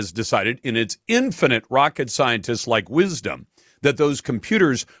government has decided, in its infinite rocket scientist-like wisdom, that those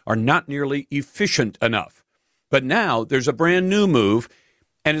computers are not nearly efficient enough. But now there's a brand new move,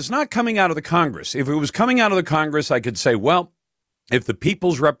 and it's not coming out of the Congress. If it was coming out of the Congress, I could say, well, if the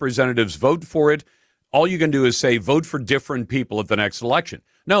people's representatives vote for it, all you can do is say vote for different people at the next election.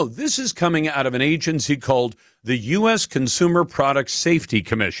 No, this is coming out of an agency called the U.S. Consumer Product Safety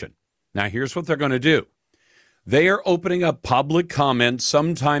Commission. Now, here's what they're going to do. They are opening up public comment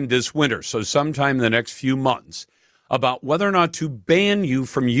sometime this winter, so sometime in the next few months, about whether or not to ban you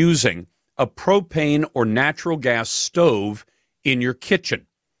from using a propane or natural gas stove in your kitchen.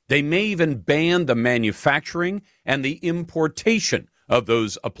 They may even ban the manufacturing and the importation of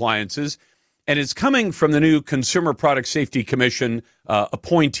those appliances. And it's coming from the new Consumer Product Safety Commission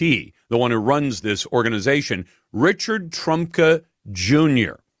appointee, the one who runs this organization, Richard Trumka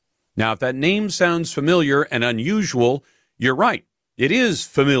Jr. Now, if that name sounds familiar and unusual, you're right. It is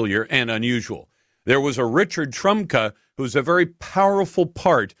familiar and unusual. There was a Richard Trumka who's a very powerful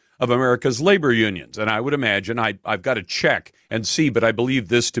part of America's labor unions. And I would imagine, I've got to check and see, but I believe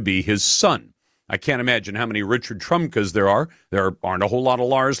this to be his son. I can't imagine how many Richard Trumkas there are. There aren't a whole lot of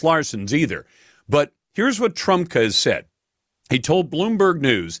Lars Larsons either. But here's what Trumka has said. He told Bloomberg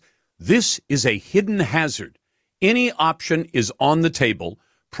News, this is a hidden hazard. Any option is on the table.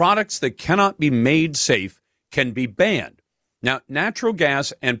 Products that cannot be made safe can be banned. Now, natural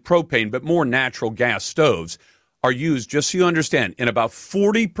gas and propane, but more natural gas stoves, are used, just so you understand, in about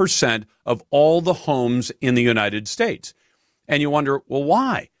 40% of all the homes in the United States. And you wonder, well,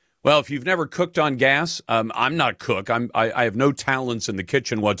 why? Well, if you've never cooked on gas, I'm not a cook. I have no talents in the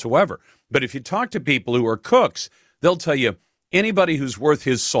kitchen whatsoever. But if you talk to people who are cooks, they'll tell you anybody who's worth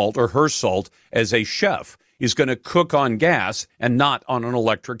his salt or her salt as a chef is going to cook on gas and not on an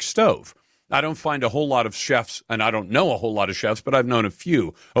electric stove. I don't find a whole lot of chefs, and I don't know a whole lot of chefs, but I've known a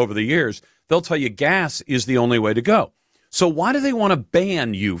few over the years. They'll tell you gas is the only way to go. So why do they want to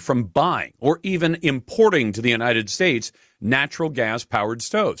ban you from buying or even importing to the United States natural gas-powered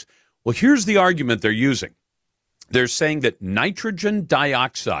stoves? Well, here's the argument they're using. They're saying that nitrogen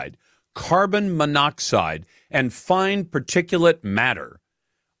dioxide, carbon monoxide, and fine particulate matter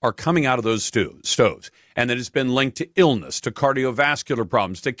are coming out of those stoves, and that it's been linked to illness, to cardiovascular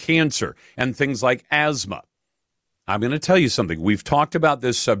problems, to cancer, and things like asthma. I'm going to tell you something. We've talked about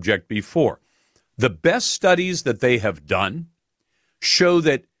this subject before. The best studies that they have done show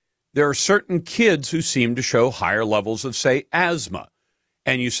that there are certain kids who seem to show higher levels of, say, asthma.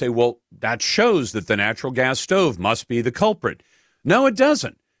 And you say, well, that shows that the natural gas stove must be the culprit. No, it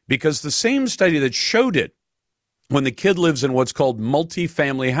doesn't, because the same study that showed it when the kid lives in what's called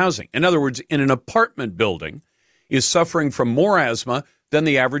multifamily housing, in other words, in an apartment building, is suffering from more asthma than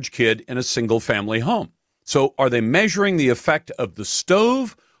the average kid in a single-family home. So are they measuring the effect of the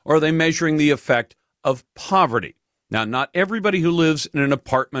stove, or are they measuring the effect of poverty? Now, not everybody who lives in an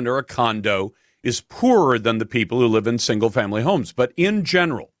apartment or a condo is poorer than the people who live in single-family homes. But in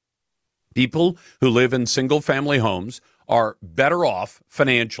general, people who live in single-family homes are better off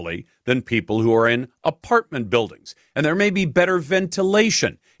financially than people who are in apartment buildings. And there may be better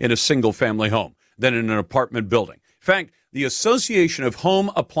ventilation in a single-family home than in an apartment building. In fact, the Association of Home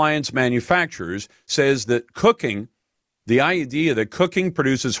Appliance Manufacturers says that cooking, the idea that cooking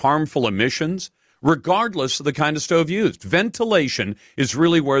produces harmful emissions, regardless of the kind of stove used. Ventilation is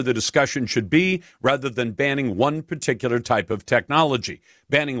really where the discussion should be, rather than banning one particular type of technology.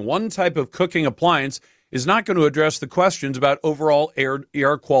 Banning one type of cooking appliance is not going to address the questions about overall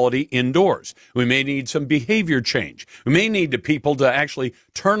air quality indoors. We may need some behavior change. We may need the people to actually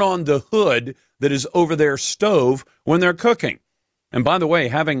turn on the hood that is over their stove when they're cooking. And by the way,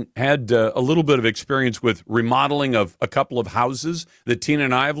 having had a little bit of experience with remodeling of a couple of houses that Tina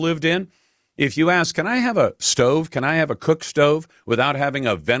and I have lived in, if you ask, can I have a stove? Can I have a cook stove without having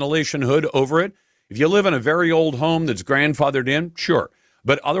a ventilation hood over it? If you live in a very old home that's grandfathered in, sure.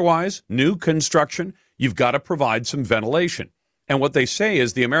 But otherwise, new construction, you've got to provide some ventilation. And what they say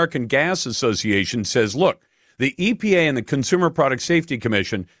is the American Gas Association says, look, the EPA and the Consumer Product Safety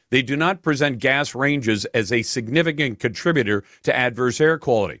Commission, they do not present gas ranges as a significant contributor to adverse air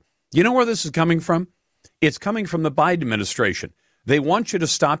quality. You know where this is coming from? It's coming from the Biden administration. They want you to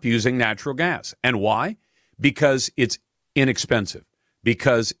stop using natural gas. And why? Because it's inexpensive,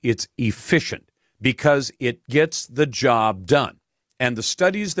 because it's efficient, because it gets the job done. And the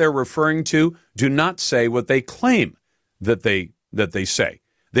studies they're referring to do not say what they claim that they say.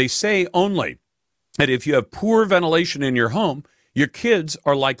 They say only that if you have poor ventilation in your home, your kids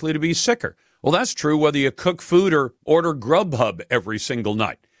are likely to be sicker. Well, that's true whether you cook food or order Grubhub every single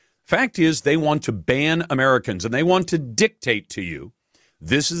night. Fact is, they want to ban Americans, and they want to dictate to you,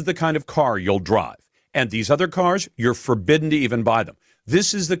 this is the kind of car you'll drive. And these other cars, you're forbidden to even buy them.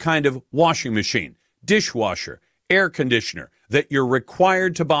 This is the kind of washing machine, dishwasher, air conditioner that you're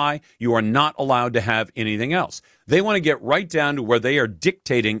required to buy. You are not allowed to have anything else. They want to get right down to where they are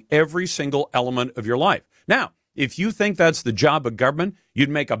dictating every single element of your life. Now, if you think that's the job of government, you'd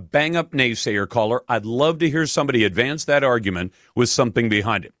make a bang-up naysayer caller. I'd love to hear somebody advance that argument with something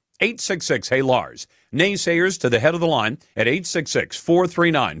behind it. 866-HEY-LARS. Naysayers to the head of the line at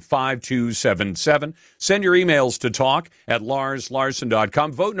 866-439-5277. Send your emails to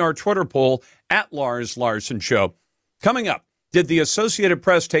talk@LarsLarson.com. Vote in our Twitter poll @LarsLarsonShow. Coming up, did the Associated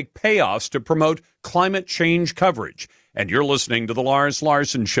Press take payoffs to promote climate change coverage? And you're listening to The Lars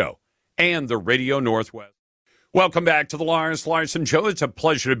Larson Show and the Radio Northwest. Welcome back to the Lars Larson Show. It's a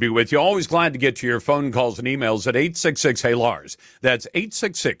pleasure to be with you. Always glad to get to your phone calls and emails at 866-HEY-LARS. That's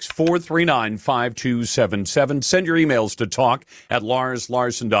 866-439-5277. Send your emails to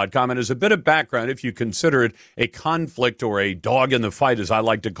talk@LarsLarson.com. And as a bit of background, if you consider it a conflict or a dog in the fight, as I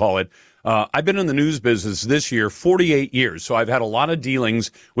like to call it, I've been in the news business this year 48 years, so I've had a lot of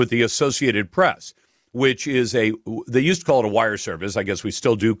dealings with the Associated Press, which is they used to call it a wire service. I guess we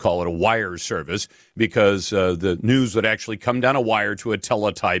still do call it a wire service because the news would actually come down a wire to a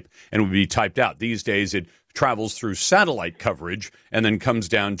teletype and would be typed out. These days, it travels through satellite coverage and then comes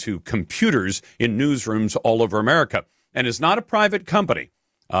down to computers in newsrooms all over America. And it's not a private company,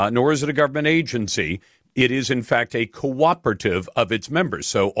 nor is it a government agency. It is, in fact, a cooperative of its members.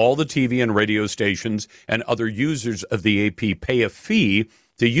 So all the TV and radio stations and other users of the AP pay a fee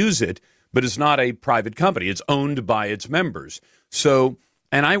to use it, but it's not a private company. It's owned by its members. So,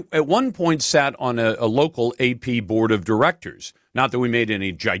 and I at one point sat on a local AP board of directors. Not that we made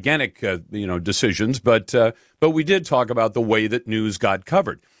any gigantic, decisions, but we did talk about the way that news got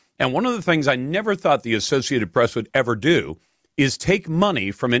covered. And one of the things I never thought the Associated Press would ever do is take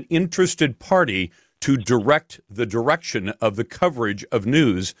money from an interested party to direct the direction of the coverage of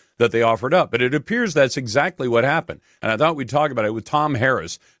news that they offered up. But it appears that's exactly what happened. And I thought we'd talk about it with Tom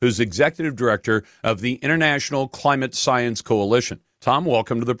Harris, who's executive director of the International Climate Science Coalition. Tom,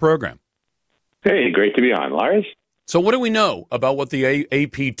 welcome to the program. Hey, great to be on, Lars. So what do we know about what the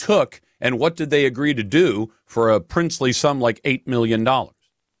AP took, and what did they agree to do for a princely sum like $8 million?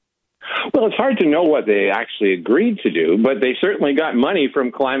 Well, it's hard to know what they actually agreed to do, but they certainly got money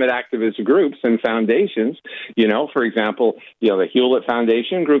from climate activist groups and foundations. For example, the Hewlett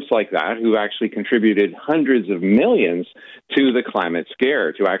Foundation, groups like that, who actually contributed hundreds of millions to the climate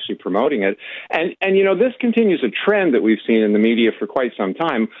scare, to actually promoting it. And this continues a trend that we've seen in the media for quite some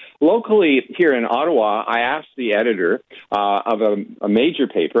time. Locally here in Ottawa, I asked the editor of a major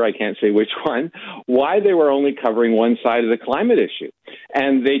paper, I can't say which one, why they were only covering one side of the climate issue.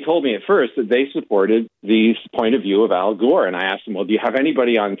 And they told me at first that they supported the point of view of Al Gore. And I asked them, well, do you have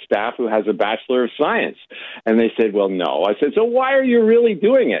anybody on staff who has a Bachelor of Science? And they said, well, no. I said, so why are you really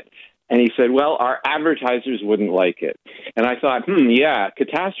doing it? And he said, well, our advertisers wouldn't like it. And I thought,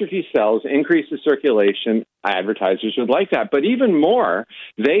 catastrophe sells, increase the circulation, advertisers would like that. But even more,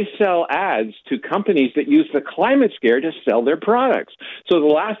 they sell ads to companies that use the climate scare to sell their products. So the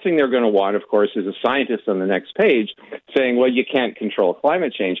last thing they're going to want, of course, is a scientist on the next page saying, well, you can't control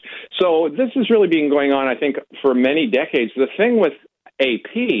climate change. So this has really been going on, I think, for many decades. The thing with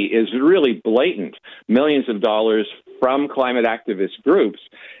AP is really blatant. Millions of dollars from climate activist groups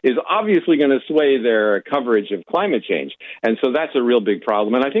is obviously going to sway their coverage of climate change. And so that's a real big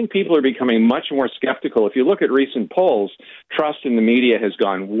problem. And I think people are becoming much more skeptical. If you look at recent polls, trust in the media has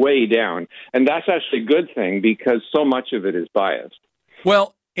gone way down. And that's actually a good thing because so much of it is biased.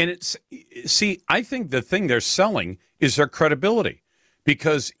 Well, and I think the thing they're selling is their credibility.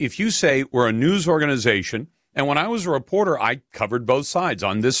 Because if you say we're a news organization, and when I was a reporter, I covered both sides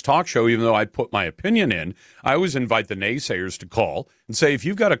on this talk show, even though I put my opinion in. I always invite the naysayers to call and say, if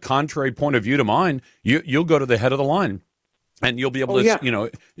you've got a contrary point of view to mine, you'll go to the head of the line. And you'll be able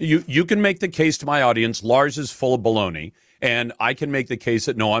you can make the case to my audience, Lars is full of baloney, and I can make the case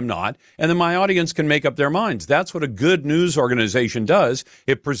that, no, I'm not. And then my audience can make up their minds. That's what a good news organization does.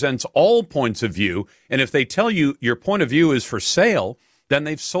 It presents all points of view. And if they tell you your point of view is for sale, then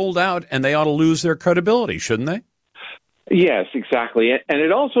they've sold out and they ought to lose their credibility, shouldn't they? Yes, exactly. And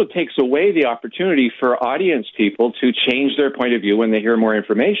it also takes away the opportunity for audience people to change their point of view when they hear more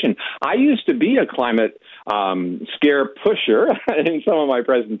information. I used to be a climate scare pusher in some of my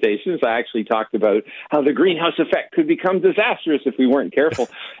presentations. I actually talked about how the greenhouse effect could become disastrous if we weren't careful.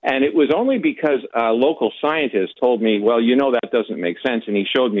 And it was only because a local scientist told me, well, that doesn't make sense. And he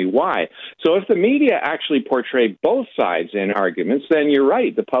showed me why. So if the media actually portray both sides in arguments, then you're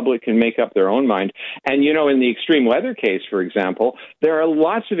right. The public can make up their own mind. And, in the extreme weather case, for example, there are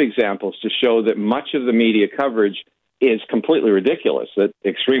lots of examples to show that much of the media coverage is completely ridiculous, that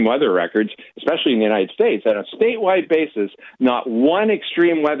extreme weather records, especially in the United States, on a statewide basis, not one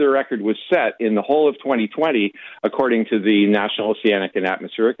extreme weather record was set in the whole of 2020, according to the National Oceanic and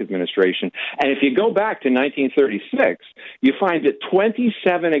Atmospheric Administration. And if you go back to 1936, you find that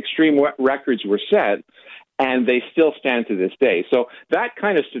 27 extreme records were set, and they still stand to this day. So that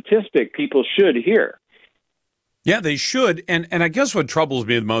kind of statistic people should hear. Yeah, they should. And I guess what troubles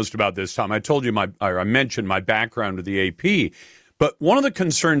me the most about this, Tom, I told you I mentioned my background with the AP, but one of the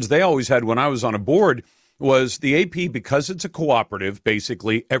concerns they always had when I was on a board was the AP, because it's a cooperative,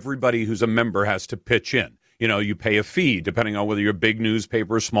 basically everybody who's a member has to pitch in. You pay a fee depending on whether you're a big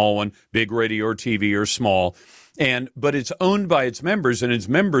newspaper or small one, big radio or TV or small. But it's owned by its members, and its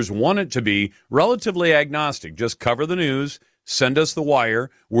members want it to be relatively agnostic. Just cover the news. Send us the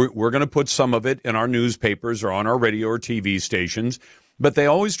wire. We're going to put some of it in our newspapers or on our radio or TV stations. But they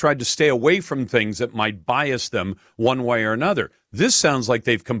always tried to stay away from things that might bias them one way or another. This sounds like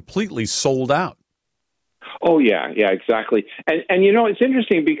they've completely sold out. Oh, yeah, exactly. And it's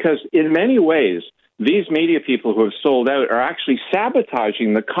interesting because in many ways, these media people who have sold out are actually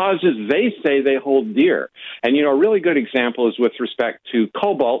sabotaging the causes they say they hold dear. And, a really good example is with respect to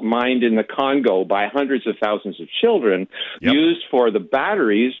cobalt mined in the Congo by hundreds of thousands of children used for the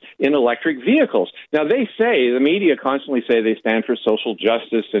batteries in electric vehicles. Now, the media constantly say they stand for social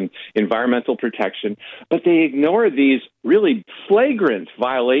justice and environmental protection, but they ignore these really flagrant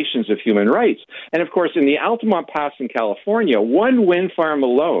violations of human rights. And, of course, in the Altamont Pass in California, one wind farm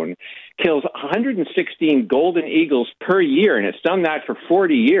alone kills 116 golden eagles per year, and it's done that for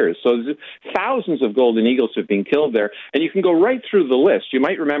 40 years. So thousands of golden eagles have been killed there, and you can go right through the list. You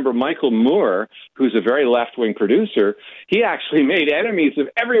might remember Michael Moore, who's a very left-wing producer. He actually made enemies of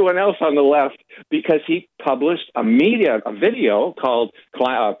everyone else on the left because he published a video called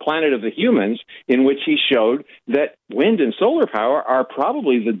Planet of the Humans, in which he showed that wind and solar power are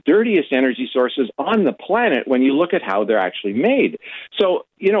probably the dirtiest energy sources on the planet when you look at how they're actually made. So,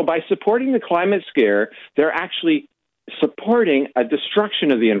 by supporting the climate scare, they're actually supporting a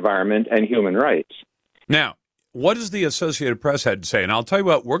destruction of the environment and human rights. Now, what does the Associated Press had to say? And I'll tell you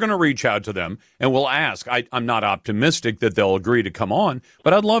what, we're going to reach out to them and we'll ask. I'm not optimistic that they'll agree to come on,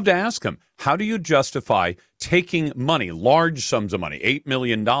 but I'd love to ask them, how do you justify taking money, large sums of money, $8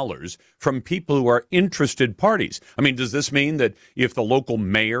 million, from people who are interested parties? I mean, does this mean that if the local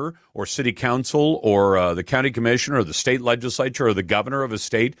mayor or city council or the county commissioner or the state legislature or the governor of a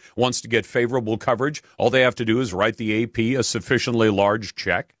state wants to get favorable coverage, all they have to do is write the AP a sufficiently large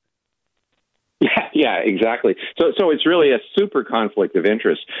check? Yeah, exactly. So it's really a super conflict of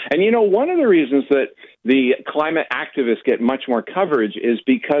interest. And, one of the reasons that the climate activists get much more coverage is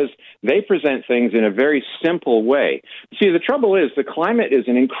because they present things in a very simple way. See, the trouble is the climate is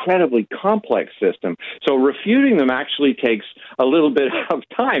an incredibly complex system. So refuting them actually takes a little bit of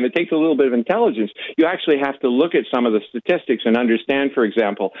time. It takes a little bit of intelligence. You actually have to look at some of the statistics and understand, for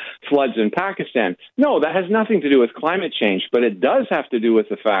example, floods in Pakistan. No, that has nothing to do with climate change, but it does have to do with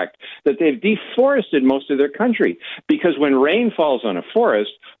the fact that they've deforested most of their country. Because when rain falls on a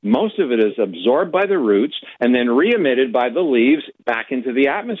forest, most of it is absorbed by the roots and then re-emitted by the leaves back into the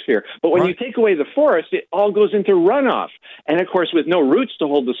atmosphere. But when you take away the forest, it all goes into runoff. And, of course, with no roots to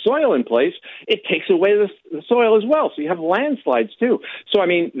hold the soil in place, it takes away the soil as well. So you have landslides, too. So, I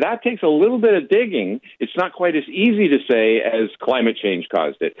mean, that takes a little bit of digging. It's not quite as easy to say as climate change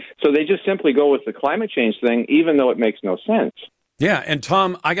caused it. So they just simply go with the climate change thing, even though it makes no sense. Yeah, and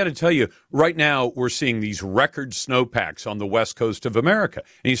Tom, I got to tell you, right now we're seeing these record snowpacks on the west coast of America.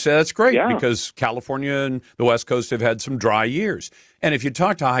 And you say that's great because California and the west coast have had some dry years. And if you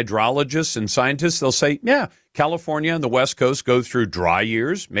talk to hydrologists and scientists, they'll say, yeah, California and the west coast go through dry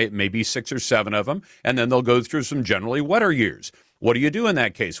years, maybe 6 or 7 of them, and then they'll go through some generally wetter years. What do you do in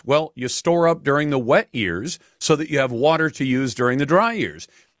that case? Well, you store up during the wet years so that you have water to use during the dry years,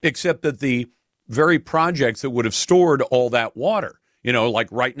 except that the very projects that would have stored all that water, like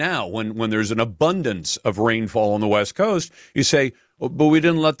right now when there's an abundance of rainfall on the West Coast, you say, but we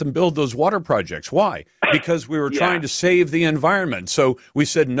didn't let them build those water projects. Why? Because we were trying to save the environment. So we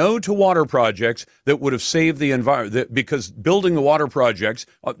said no to water projects that would have saved the environment, because building the water projects,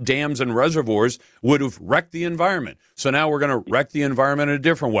 dams and reservoirs, would have wrecked the environment. So now we're going to wreck the environment in a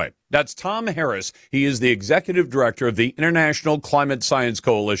different way. That's Tom Harris. He is the executive director of the International Climate Science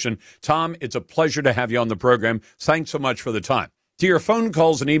Coalition. Tom, it's a pleasure to have you on the program. Thanks so much for the time. To your phone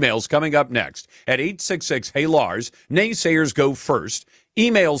calls and emails coming up next at 866-HEY-LARS. Naysayers go first.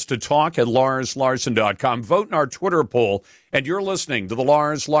 Emails to talk@LarsLarson.com. Vote in our Twitter poll. And you're listening to The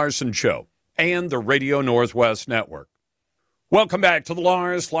Lars Larson Show and the Radio Northwest Network. Welcome back to The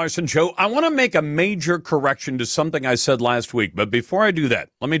Lars Larson Show. I want to make a major correction to something I said last week. But before I do that,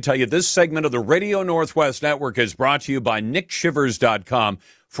 let me tell you, this segment of the Radio Northwest Network is brought to you by NickShivers.com.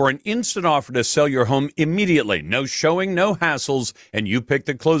 For an instant offer to sell your home immediately. No showing, no hassles, and you pick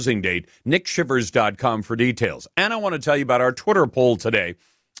the closing date. NickShivers.com for details. And I want to tell you about our Twitter poll today.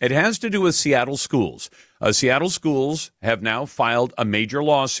 It has to do with Seattle schools. Seattle schools have now filed a major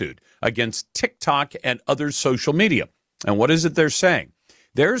lawsuit against TikTok and other social media. And what is it they're saying?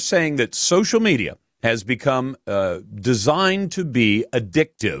 They're saying that social media has become designed to be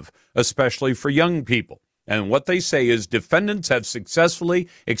addictive, especially for young people. And what they say is defendants have successfully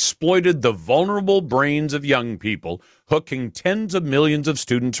exploited the vulnerable brains of young people, hooking tens of millions of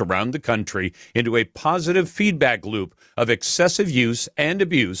students around the country into a positive feedback loop of excessive use and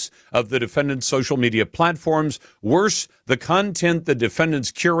abuse of the defendants' social media platforms. Worse, the content the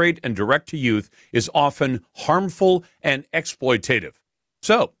defendants curate and direct to youth is often harmful and exploitative.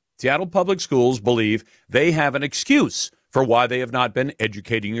 So, Seattle Public Schools believe they have an excuse for why they have not been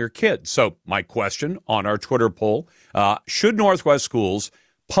educating your kids. So my question on our Twitter poll, should Northwest schools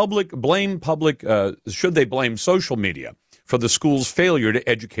should they blame social media for the school's failure to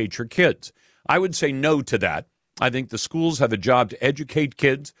educate your kids? I would say no to that. I think the schools have a job to educate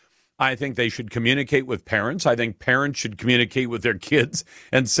kids. I think they should communicate with parents. I think parents should communicate with their kids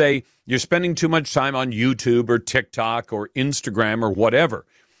and say, you're spending too much time on YouTube or TikTok or Instagram or whatever.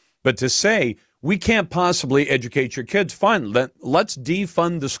 But to say, we can't possibly educate your kids, fine, let's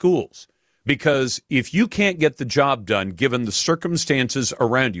defund the schools. Because if you can't get the job done, given the circumstances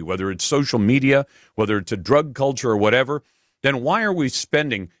around you, whether it's social media, whether it's a drug culture or whatever, then why are we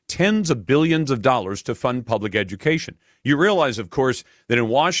spending tens of billions of dollars to fund public education? You realize, of course, that in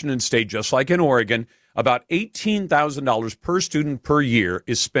Washington state, just like in Oregon, about $18,000 per student per year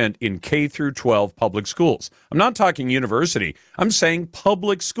is spent in K through 12 public schools. I'm not talking university. I'm saying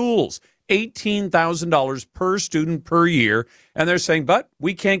public schools. $18,000 per student per year. And they're saying, but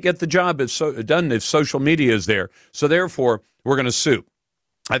we can't get the job done if social media is there. So therefore, we're going to sue.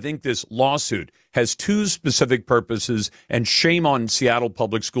 I think this lawsuit has two specific purposes, and shame on Seattle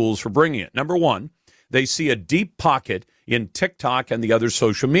public schools for bringing it. Number one, they see a deep pocket in TikTok and the other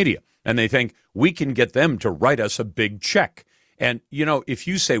social media, and they think we can get them to write us a big check. And, you know, if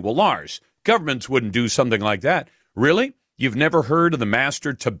you say, well, Lars, governments wouldn't do something like that. Really? You've never heard of the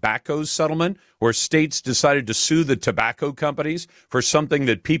Master Tobacco Settlement, where states decided to sue the tobacco companies for something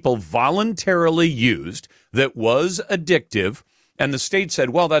that people voluntarily used that was addictive, and the state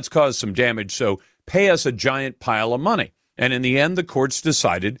said, well, that's caused some damage, so pay us a giant pile of money. And in the end, the courts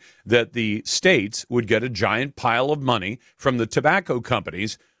decided that the states would get a giant pile of money from the tobacco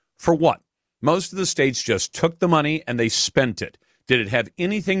companies for what? Most of the states just took the money and they spent it. Did it have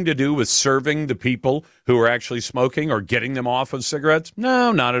anything to do with serving the people who are actually smoking or getting them off of cigarettes?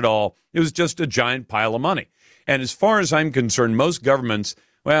 No, not at all. It was just a giant pile of money. And as far as I'm concerned, most governments,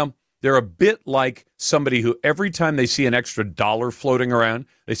 well, they're a bit like somebody who every time they see an extra dollar floating around,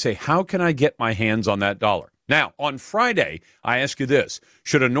 they say, how can I get my hands on that dollar? Now, on Friday, I ask you this.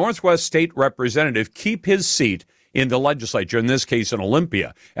 Should a Northwest state representative keep his seat in the legislature, in this case in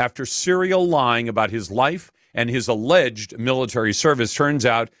Olympia, after serial lying about his life and his alleged military service? Turns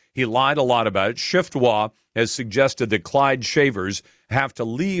out he lied a lot about it. Schiff Dua has suggested that Clyde Shavers have to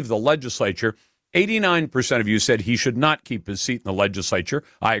leave the legislature. 89% of you said he should not keep his seat in the legislature.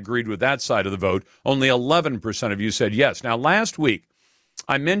 I agreed with that side of the vote. Only 11% of you said yes. Now, last week,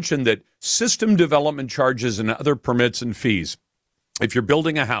 I mentioned that system development charges and other permits and fees, if you're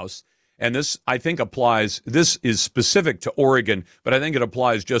building a house, and this, I think, applies, this is specific to Oregon, but I think it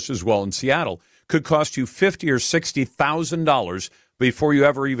applies just as well in Seattle, could cost you $50,000 or $60,000 before you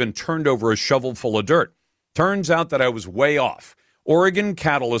ever even turned over a shovel full of dirt. Turns out that I was way off. Oregon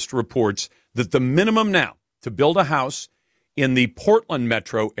Catalyst reports that the minimum now to build a house in the Portland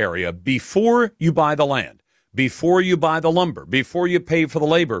metro area before you buy the land, before you buy the lumber, before you pay for the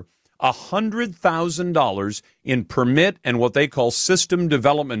labor, $100,000 in permit and what they call system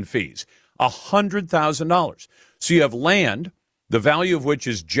development fees. $100,000. So you have land, the value of which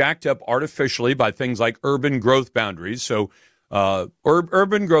is jacked up artificially by things like urban growth boundaries. So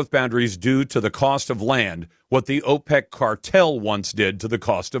urban growth boundaries due to the cost of land, what the OPEC cartel once did to the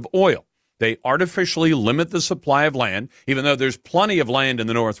cost of oil. They artificially limit the supply of land, even though there's plenty of land in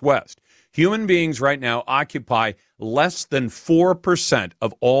the Northwest. Human beings right now occupy less than 4%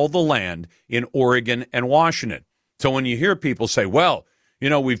 of all the land in Oregon and Washington. So when you hear people say, well, you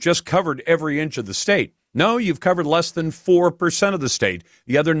know, we've just covered every inch of the state. No, you've covered less than 4% of the state.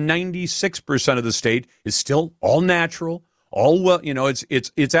 The other 96% of the state is still all natural, all well, you know,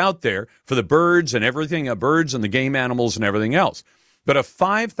 it's out there for the birds and everything, birds and the game animals and everything else. But a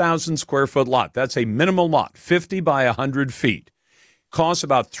 5,000 square foot lot, that's a minimal lot, 50 by 100 feet, costs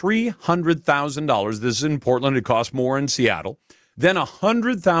about $300,000. This is in Portland. It costs more in Seattle. Then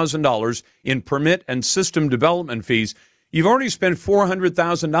 $100,000 in permit and system development fees. You've already spent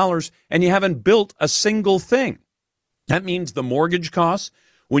 $400,000 and you haven't built a single thing. That means the mortgage costs.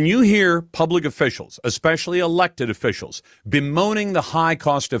 When you hear public officials, especially elected officials, bemoaning the high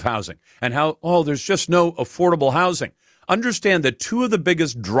cost of housing and how, oh, there's just no affordable housing, understand that two of the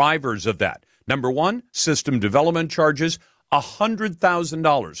biggest drivers of that, number one, system development charges.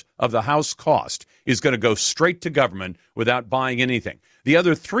 $100,000 of the house cost is going to go straight to government without buying anything. The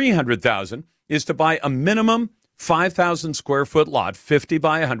other $300,000 is to buy a minimum 5,000 square foot lot, 50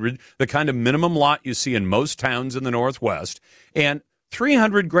 by 100, the kind of minimum lot you see in most towns in the Northwest, and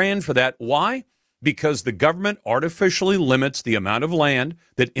 $300,000 for that. Why? Because the government artificially limits the amount of land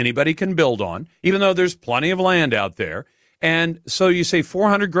that anybody can build on, even though there's plenty of land out there. And so you say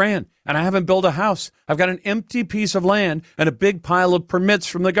 $400,000, and I haven't built a house. I've got an empty piece of land and a big pile of permits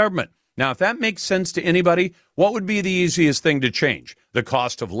from the government. Now, if that makes sense to anybody, what would be the easiest thing to change? The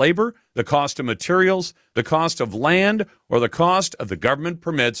cost of labor, the cost of materials, the cost of land, or the cost of the government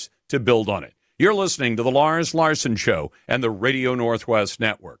permits to build on it? You're listening to The Lars Larson Show and the Radio Northwest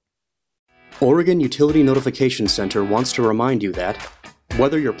Network. Oregon Utility Notification Center wants to remind you that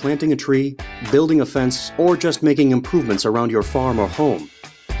whether you're planting a tree, building a fence, or just making improvements around your farm or home,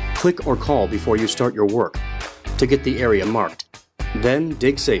 click or call before you start your work to get the area marked. Then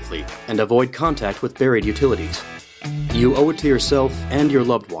dig safely and avoid contact with buried utilities. You owe it to yourself and your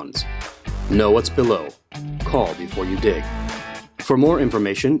loved ones. Know what's below. Call before you dig. For more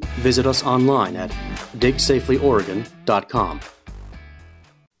information, visit us online at digsafelyoregon.com.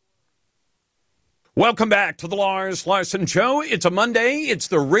 Welcome back to the Lars Larson Show. It's a Monday. It's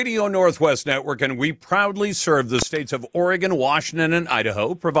the Radio Northwest Network, and we proudly serve the states of Oregon, Washington, and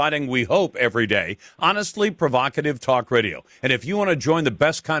Idaho, providing, we hope, every day, honestly provocative talk radio. And if you want to join the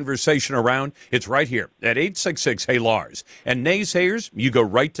best conversation around, it's right here at 866-HEY-LARS. And naysayers, you go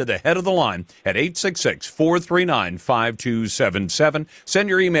right to the head of the line at 866-439-5277. Send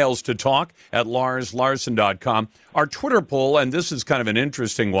your emails to talk@larslarson.com. Our Twitter poll, and this is kind of an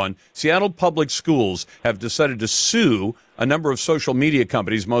interesting one, Seattle Public Schools have decided to sue a number of social media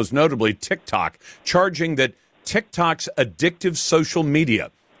companies, most notably TikTok, charging that TikTok's addictive social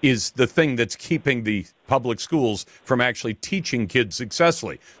media is the thing that's keeping the public schools from actually teaching kids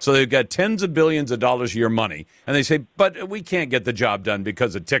successfully. So they've got tens of billions of dollars of your money, and they say, but we can't get the job done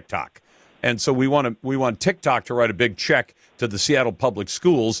because of TikTok. And so we want TikTok to write a big check to the Seattle Public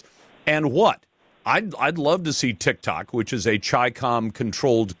Schools. And what? I'd love to see TikTok, which is a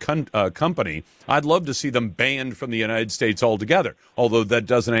Chi-Com-controlled company. I'd love to see them banned from the United States altogether, although that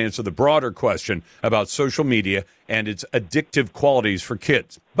doesn't answer the broader question about social media and its addictive qualities for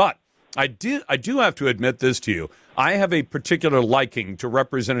kids. But I do have to admit this to you. I have a particular liking to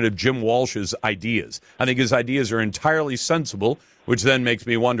Representative Jim Walsh's ideas. I think his ideas are entirely sensible, which then makes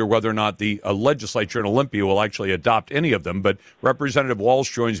me wonder whether or not the legislature in Olympia will actually adopt any of them. But Representative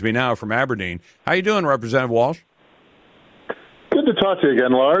Walsh joins me now from Aberdeen. How you doing, Representative Walsh? Good to talk to you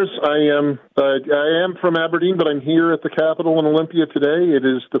again, Lars. I am from Aberdeen, but I'm here at the Capitol in Olympia today. It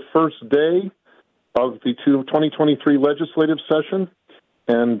is the first day of the 2023 legislative session,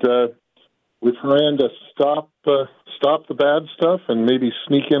 and we're trying to stop the bad stuff and maybe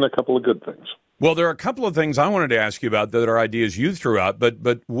sneak in a couple of good things. Well, there are a couple of things I wanted to ask you about that are ideas you threw out, but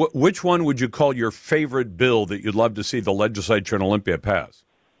which one would you call your favorite bill that you'd love to see the legislature in Olympia pass?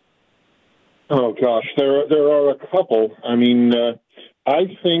 Oh, gosh, there are a couple. I mean,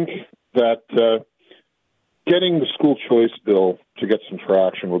 I think that getting the school choice bill to get some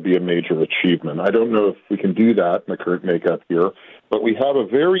traction would be a major achievement. I don't know if we can do that in the current makeup here, but we have a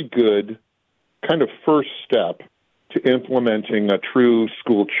very good kind of first step to implementing a true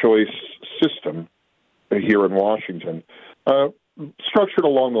school choice system here in Washington, structured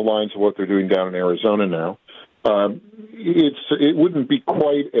along the lines of what they're doing down in Arizona now. It wouldn't be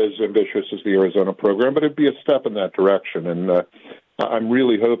quite as ambitious as the Arizona program, but it'd be a step in that direction. And I'm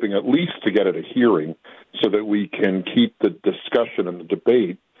really hoping at least to get at a hearing so that we can keep the discussion and the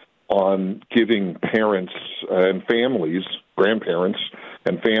debate on giving parents and families, grandparents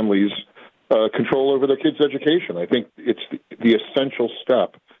and families, control over their kids' education. I think it's the essential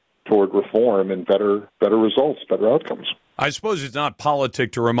step toward reform and better results, better outcomes. I suppose it's not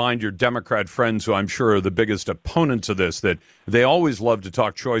politic to remind your Democrat friends, who I'm sure are the biggest opponents of this, that they always love to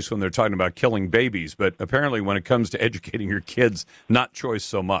talk choice when they're talking about killing babies, but apparently when it comes to educating your kids, not choice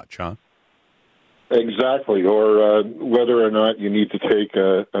so much, huh? Exactly, or whether or not you need to take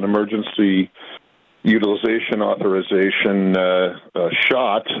an emergency utilization authorization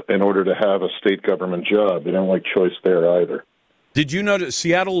shot in order to have a state government job. They don't like choice there either. Did you notice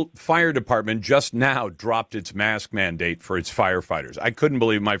Seattle Fire Department just now dropped its mask mandate for its firefighters? I couldn't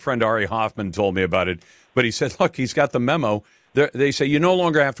believe my friend Ari Hoffman told me about it, but he said, look, he's got the memo. They say you no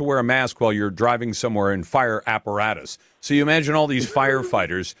longer have to wear a mask while you're driving somewhere in fire apparatus. So you imagine all these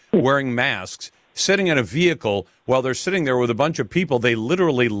firefighters wearing masks, sitting in a vehicle while they're sitting there with a bunch of people they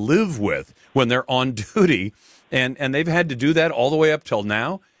literally live with when they're on duty, and they've had to do that all the way up till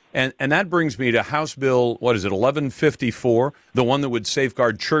now. And that brings me to House Bill, 1154, the one that would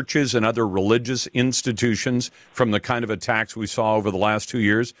safeguard churches and other religious institutions from the kind of attacks we saw over the last 2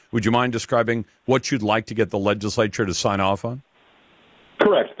 years. Would you mind describing what you'd like to get the legislature to sign off on?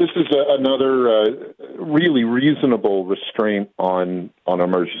 Correct. This is another really reasonable restraint on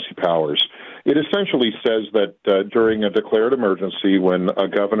emergency powers. It essentially says that during a declared emergency, when a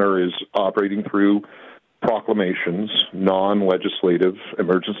governor is operating through proclamations, non-legislative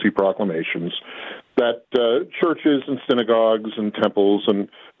emergency proclamations, that churches and synagogues and temples and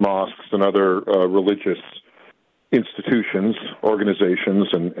mosques and other religious institutions, organizations,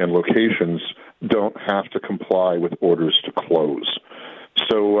 and locations don't have to comply with orders to close.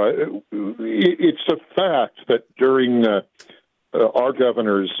 So it's a fact that during our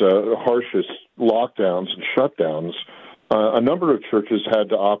governor's harshest lockdowns and shutdowns, a number of churches had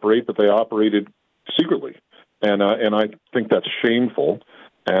to operate, but they operated secretly, and I think that's shameful.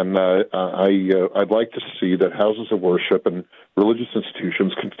 And I'd like to see that houses of worship and religious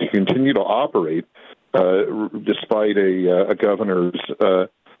institutions continue to operate despite a governor's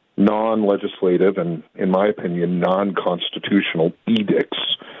non-legislative and, in my opinion, non-constitutional edicts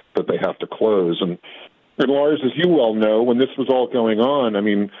that they have to close. And Lars, as you well know, when this was all going on, I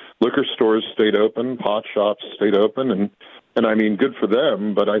mean, liquor stores stayed open, pot shops stayed open, and I mean, good for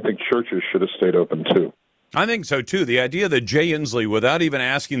them, but I think churches should have stayed open too. I think so, too. The idea that Jay Inslee, without even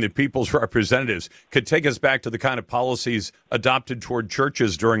asking the people's representatives, could take us back to the kind of policies adopted toward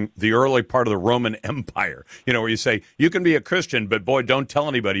churches during the early part of the Roman Empire, where you say, you can be a Christian, but boy, don't tell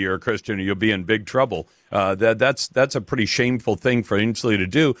anybody you're a Christian or you'll be in big trouble. That's a pretty shameful thing for Inslee to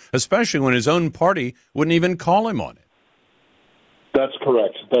do, especially when his own party wouldn't even call him on it. That's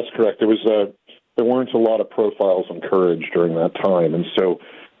correct. There weren't a lot of profiles on courage during that time. And so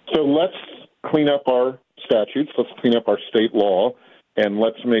let's clean up our statutes, let's clean up our state law, and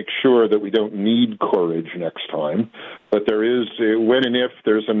let's make sure that we don't need courage next time. But there is, when and if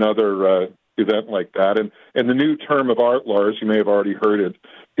there's another event like that, and the new term of art, Lars, you may have already heard it,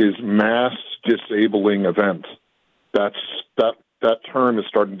 is mass disabling event. That term is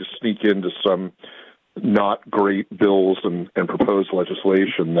starting to sneak into some not great bills and proposed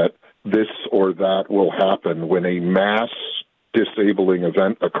legislation that this or that will happen when a mass disabling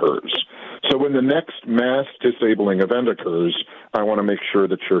event occurs. So when the next mass disabling event occurs, I want to make sure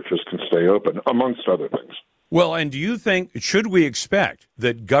that churches can stay open, amongst other things. Well, and do you think, should we expect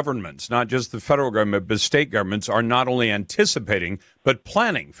that governments, not just the federal government, but state governments, are not only anticipating, but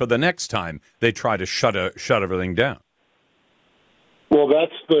planning for the next time they try to shut everything down? Well,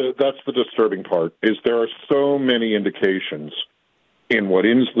 that's the disturbing part, is there are so many indications in what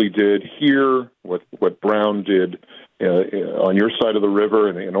Inslee did here, what Brown did on your side of the river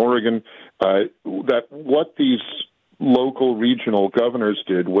and in Oregon, that what these local regional governors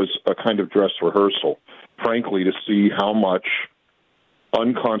did was a kind of dress rehearsal, frankly, to see how much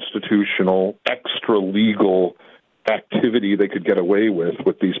unconstitutional, extra-legal activity they could get away with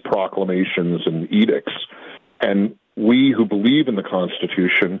these proclamations and edicts. And we who believe in the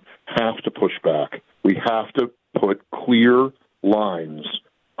Constitution have to push back. We have to put clear lines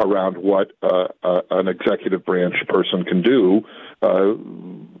around what an executive branch person can do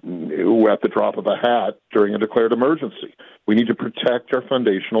at the drop of a hat during a declared emergency. We need to protect our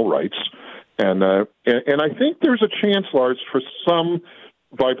foundational rights. And I think there's a chance, Lars, for some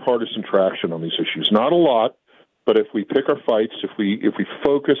bipartisan traction on these issues. Not a lot, but if we pick our fights, if we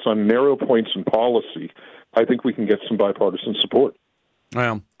focus on narrow points in policy, I think we can get some bipartisan support.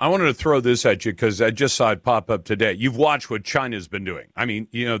 Well, I wanted to throw this at you because I just saw it pop up today. You've watched what China's been doing. I mean,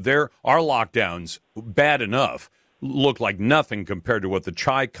 our lockdowns, bad enough, look like nothing compared to what the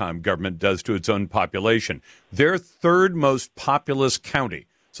Chi-Com government does to its own population. Their third most populous county,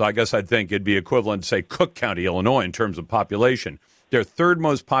 so I guess I'd think it'd be equivalent to, say, Cook County, Illinois, in terms of population. Their third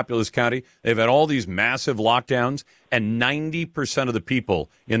most populous county, they've had all these massive lockdowns, and 90% of the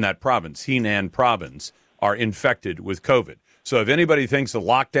people in that province, Henan province, are infected with COVID. So if anybody thinks the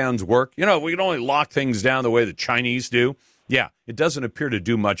lockdowns work, we can only lock things down the way the Chinese do. Yeah, it doesn't appear to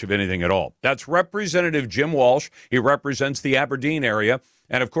do much of anything at all. That's Representative Jim Walsh. He represents the Aberdeen area.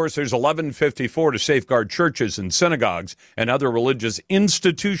 And, of course, there's 1154 to safeguard churches and synagogues and other religious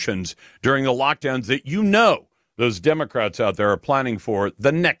institutions during the lockdowns that those Democrats out there are planning for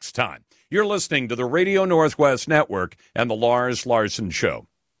the next time. You're listening to the Radio Northwest Network and the Lars Larson Show.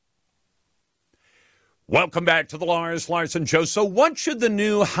 Welcome back to the Lars Larson Show. So what should the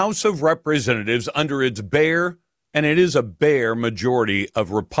new House of Representatives, under its bare, and it is a bare majority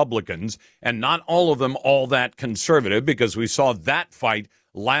of Republicans, and not all of them all that conservative, because we saw that fight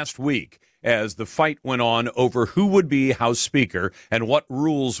last week as the fight went on over who would be House Speaker and what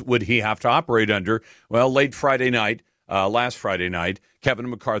rules would he have to operate under. Well, last Friday night, Kevin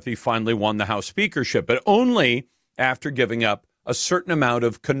McCarthy finally won the House speakership, but only after giving up a certain amount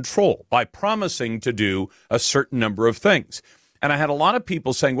of control by promising to do a certain number of things. And I had a lot of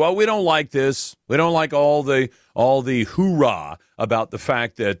people saying, well, we don't like this. We don't like all the hoorah about the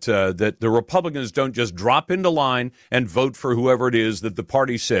fact that the Republicans don't just drop into line and vote for whoever it is that the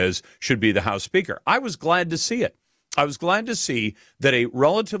party says should be the House Speaker. I was glad to see it. I was glad to see that a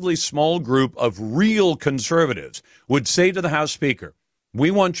relatively small group of real conservatives would say to the House Speaker, we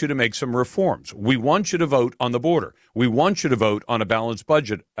want you to make some reforms. We want you to vote on the border. We want you to vote on a balanced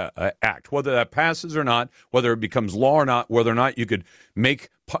budget act, whether that passes or not, whether it becomes law or not, whether or not you could make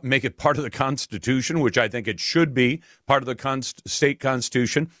it part of the Constitution, which I think it should be part of the state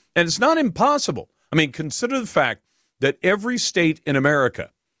Constitution. And it's not impossible. I mean, consider the fact that every state in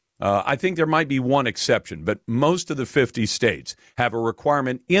America, I think there might be one exception, but most of the 50 states have a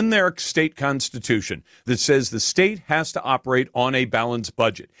requirement in their state constitution that says the state has to operate on a balanced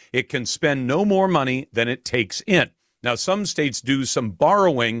budget. It can spend no more money than it takes in. Now, some states do some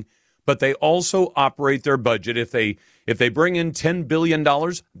borrowing, but they also operate their budget. If they bring in $10 billion,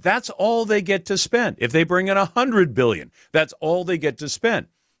 that's all they get to spend. If they bring in $100 billion, that's all they get to spend.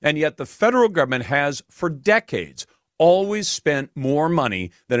 And yet the federal government has, for decades, always spent more money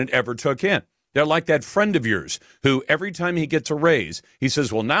than it ever took in. They're like that friend of yours who every time he gets a raise, he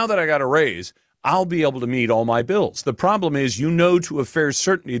says, well, now that I got a raise, I'll be able to meet all my bills. The problem is, you know to a fair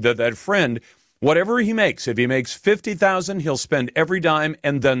certainty that that friend, whatever he makes, if he makes $50,000, he'll spend every dime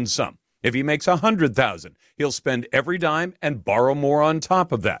and then some. If he makes $100,000, he'll spend every dime and borrow more on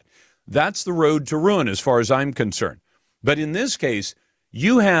top of that. That's the road to ruin as far as I'm concerned. But in this case,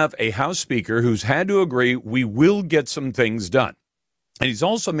 you have a House Speaker who's had to agree we will get some things done. And he's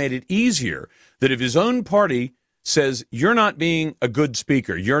also made it easier that if his own party says you're not being a good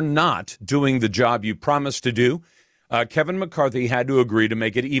speaker, you're not doing the job you promised to do, Kevin McCarthy had to agree to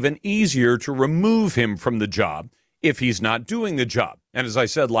make it even easier to remove him from the job if he's not doing the job. And as I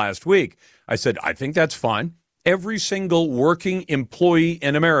said last week, I said, I think that's fine. Every single working employee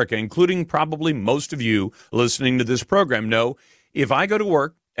in America, including probably most of you listening to this program, know if I go to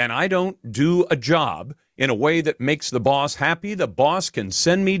work and I don't do a job in a way that makes the boss happy, the boss can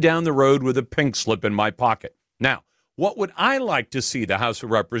send me down the road with a pink slip in my pocket. Now, what would I like to see the House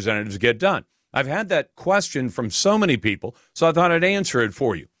of Representatives get done? I've had that question from so many people, so I thought I'd answer it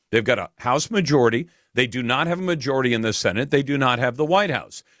for you. They've got a House majority. They do not have a majority in the Senate. They do not have the White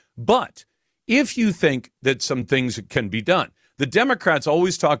House. But if you think that some things can be done, the Democrats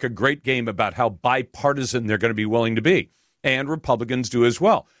always talk a great game about how bipartisan they're going to be willing to be. And Republicans do as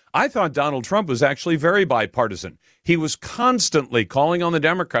well. I thought Donald Trump was actually very bipartisan. He was constantly calling on the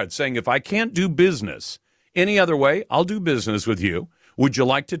Democrats, saying, if I can't do business any other way, I'll do business with you. Would you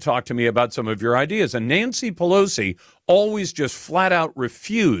like to talk to me about some of your ideas? And Nancy Pelosi always just flat out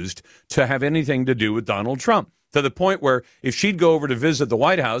refused to have anything to do with Donald Trump, to the point where if she'd go over to visit the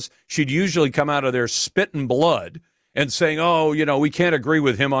White House, she'd usually come out of there spitting blood and saying, oh, you know, we can't agree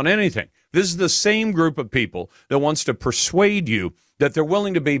with him on anything. This is the same group of people that wants to persuade you that they're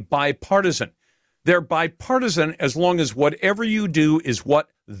willing to be bipartisan. They're bipartisan as long as whatever you do is what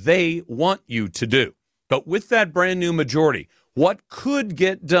they want you to do. But with that brand new majority, what could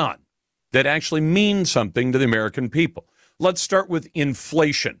get done that actually means something to the American people? Let's start with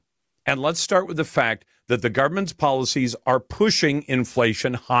inflation. And let's start with the fact that the government's policies are pushing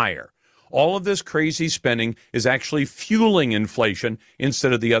inflation higher. All of this crazy spending is actually fueling inflation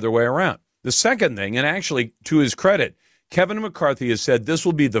instead of the other way around. The second thing, and actually to his credit, Kevin McCarthy has said this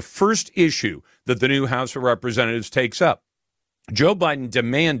will be the first issue that the new House of Representatives takes up. Joe Biden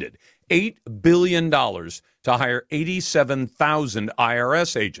demanded $8 billion to hire 87,000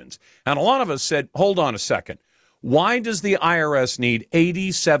 IRS agents. And a lot of us said, hold on a second. Why does the IRS need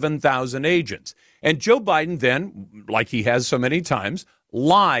 87,000 agents? And Joe Biden then, like he has so many times,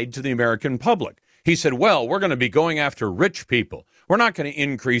 lied to the American public. He said, well, we're going to be going after rich people. We're not going to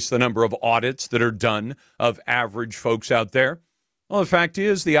increase the number of audits that are done of average folks out there. Well, the fact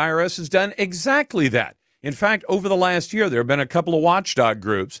is the IRS has done exactly that. In fact, over the last year, there have been a couple of watchdog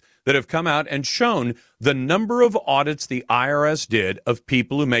groups that have come out and shown the number of audits the IRS did of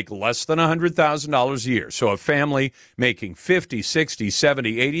people who make less than $100,000 a year. So a family making $50,000, $60,000,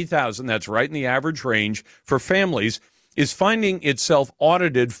 $70,000, $80,000, that's right in the average range for families, is finding itself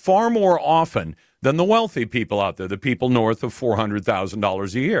audited far more often than the wealthy people out there, the people north of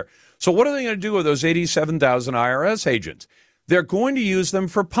 $400,000 a year. So what are they going to do with those 87,000 IRS agents? They're going to use them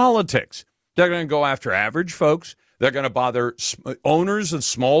for politics. They're going to go after average folks. They're going to bother owners of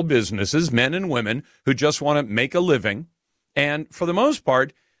small businesses, men and women who just want to make a living. And for the most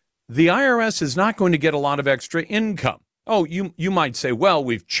part, the IRS is not going to get a lot of extra income. Oh, you might say, well,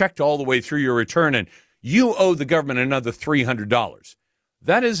 we've checked all the way through your return and you owe the government another $300.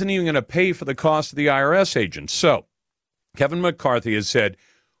 That isn't even going to pay for the cost of the IRS agents. So Kevin McCarthy has said,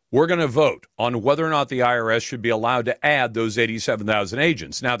 we're going to vote on whether or not the IRS should be allowed to add those 87,000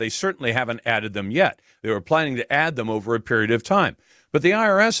 agents. Now, they certainly haven't added them yet. They were planning to add them over a period of time. But the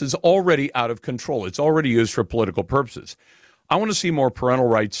IRS is already out of control. It's already used for political purposes. I want to see more parental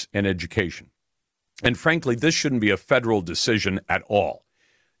rights and education. And frankly, this shouldn't be a federal decision at all.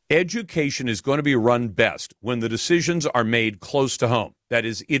 Education is going to be run best when the decisions are made close to home. That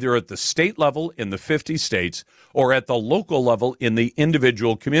is either at the state level in the 50 states or at the local level in the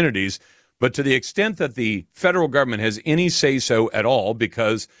individual communities. But to the extent that the federal government has any say-so at all,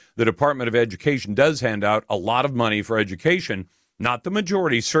 because the Department of Education does hand out a lot of money for education, not the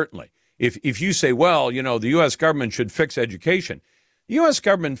majority, certainly. If you say, well, you know, the U.S. government should fix education, the U.S.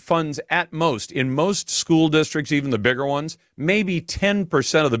 government funds at most, in most school districts, even the bigger ones, maybe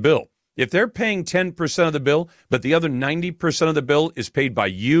 10% of the bill. If they're paying 10% of the bill, but the other 90% of the bill is paid by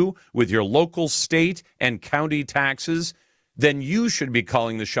you with your local, state, and county taxes, then you should be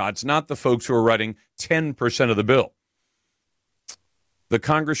calling the shots, not the folks who are writing 10% of the bill. The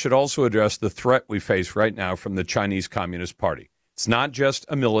Congress should also address the threat we face right now from the Chinese Communist Party. It's not just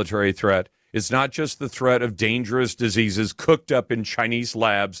a military threat. It's not just the threat of dangerous diseases cooked up in Chinese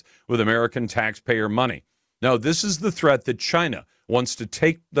labs with American taxpayer money. No, this is the threat that China wants to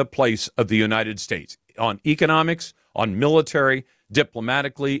take the place of the United States on economics, on military,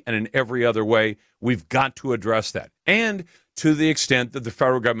 diplomatically, and in every other way. We've got to address that. And to the extent that the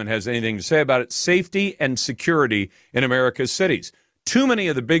federal government has anything to say about it, safety and security in America's cities. Too many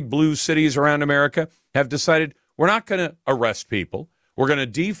of the big blue cities around America have decided we're not going to arrest people. We're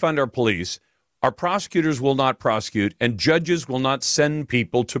going to defund our police. Our prosecutors will not prosecute, and judges will not send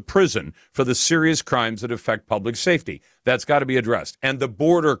people to prison for the serious crimes that affect public safety. That's got to be addressed. And the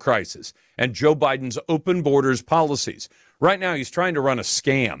border crisis and Joe Biden's open borders policies. Right now, he's trying to run a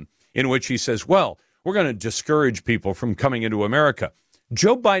scam in which he says, well, we're going to discourage people from coming into America.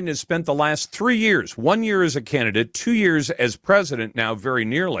 Joe Biden has spent the last 3 years, 1 year as a candidate, 2 years as president now very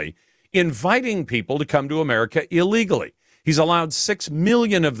nearly, inviting people to come to America illegally. He's allowed 6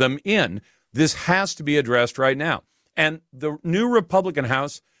 million of them in. This has to be addressed right now. And the new Republican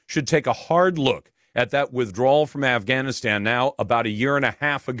House should take a hard look at that withdrawal from Afghanistan now about a year and a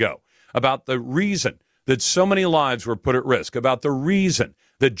half ago, about the reason that so many lives were put at risk, about the reason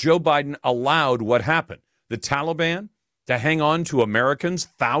that Joe Biden allowed what happened. The Taliban to hang on to Americans,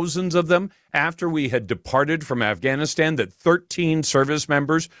 thousands of them, after we had departed from Afghanistan, that 13 service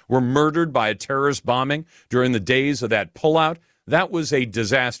members were murdered by a terrorist bombing during the days of that pullout. That was a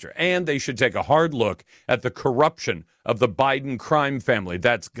disaster. And they should take a hard look at the corruption of the Biden crime family.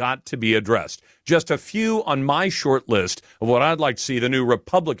 That's got to be addressed. Just a few on my short list of what I'd like to see the new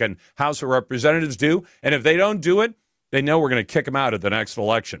Republican House of Representatives do. And if they don't do it, they know we're going to kick them out at the next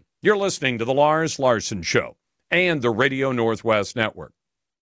election. You're listening to The Lars Larson Show and the Radio Northwest Network.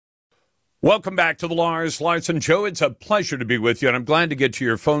 Welcome back to the Lars Larson Show. It's a pleasure to be with you, and I'm glad to get to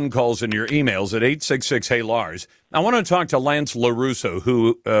your phone calls and your emails at 866-HEY-LARS. I want to talk to Lance LaRusso,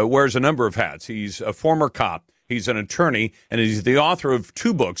 who wears a number of hats. He's a former cop, he's an attorney, and he's the author of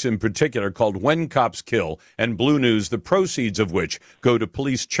 2 books in particular called When Cops Kill and Blue News, the proceeds of which go to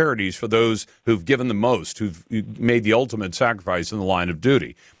police charities for those who've given the most, who've made the ultimate sacrifice in the line of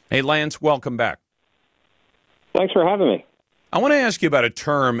duty. Hey, Lance, welcome back. Thanks for having me. I want to ask you about a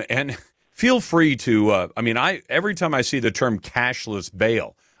term, and feel free to, every time I see the term cashless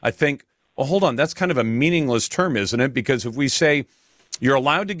bail, I think, well, hold on, that's kind of a meaningless term, isn't it? Because if we say you're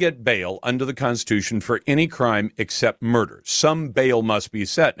allowed to get bail under the Constitution for any crime except murder, some bail must be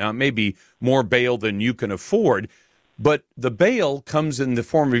set. Now, it may be more bail than you can afford, but the bail comes in the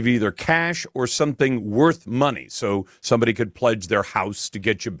form of either cash or something worth money. So somebody could pledge their house to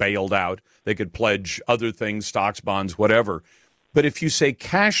get you bailed out. They could pledge other things, stocks, bonds, whatever. But if you say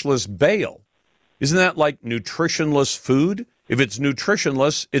cashless bail, isn't that like nutritionless food? If it's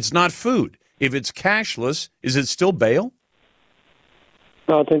nutritionless, it's not food. If it's cashless, is it still bail?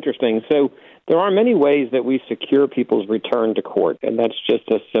 Well, it's interesting. So there are many ways that we secure people's return to court, and that's just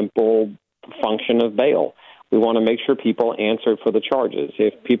a simple function of bail. We want to make sure people answer for the charges.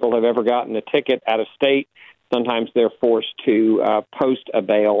 If people have ever gotten a ticket out of state, sometimes they're forced to post a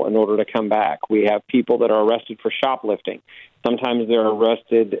bail in order to come back. We have people that are arrested for shoplifting. Sometimes they're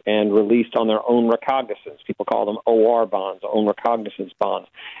arrested and released on their own recognizance. People call them OR bonds, own recognizance bonds.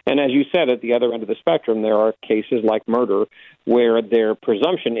 And as you said, at the other end of the spectrum, there are cases like murder where their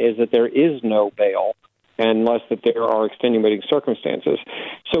presumption is that there is no bail unless that there are extenuating circumstances.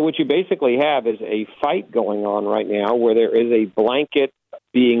 So what you basically have is a fight going on right now where there is a blanket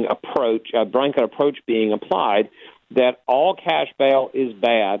approach being applied that all cash bail is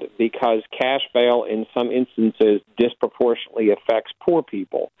bad because cash bail in some instances disproportionately affects poor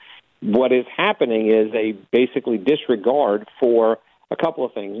people. What is happening is a basically disregard for a couple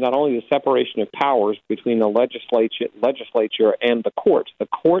of things, not only the separation of powers between the legislature and the courts. The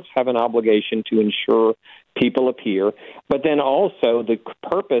courts have an obligation to ensure people appear, but then also the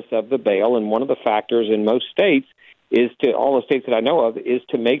purpose of the bail, and one of the factors in most states is to, all the states that I know of, is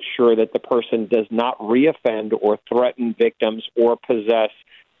to make sure that the person does not reoffend or threaten victims or possess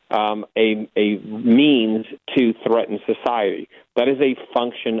a means to threaten society. That is a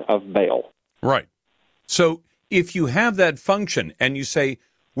function of bail. Right. So if you have that function and you say,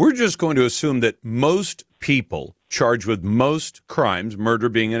 we're just going to assume that most people charged with most crimes, murder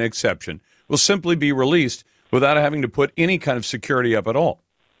being an exception, will simply be released without having to put any kind of security up at all.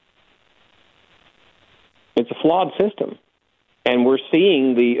 It's a flawed system, and we're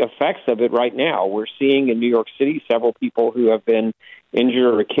seeing the effects of it right now. We're seeing in New York City several people who have been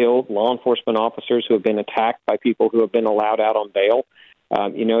injured or killed, law enforcement officers who have been attacked by people who have been allowed out on bail.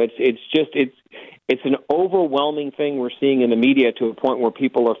 It's an overwhelming thing we're seeing in the media to a point where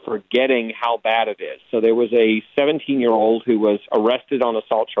people are forgetting how bad it is. So there was a 17-year-old who was arrested on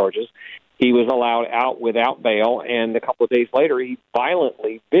assault charges. He was allowed out without bail, and a couple of days later, he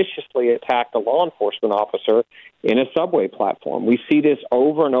violently, viciously attacked a law enforcement officer in a subway platform. We see this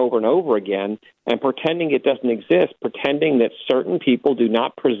over and over and over again, and pretending it doesn't exist, pretending that certain people do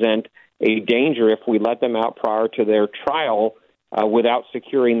not present a danger if we let them out prior to their trial without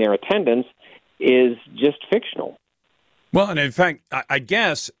securing their attendance is just fictional. Well, and in fact, I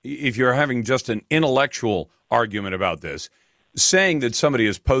guess if you're having just an intellectual argument about this, saying that somebody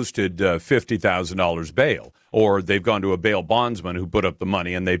has posted $50,000 bail, or they've gone to a bail bondsman who put up the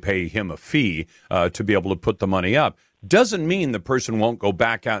money and they pay him a fee to be able to put the money up, doesn't mean the person won't go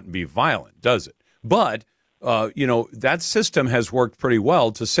back out and be violent, does it? But, that system has worked pretty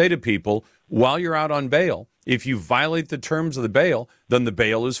well to say to people, while you're out on bail, if you violate the terms of the bail, then the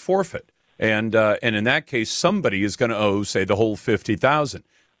bail is forfeit. And in that case, somebody is going to owe, say, the whole $50,000.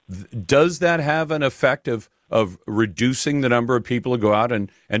 Does that have an effect of reducing the number of people who go out and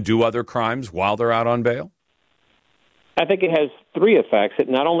do other crimes while they're out on bail? I think it has three effects. It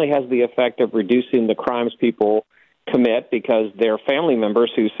not only has the effect of reducing the crimes people commit because their family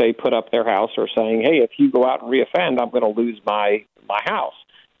members who, say, put up their house are saying, hey, if you go out and reoffend, I'm going to lose my house,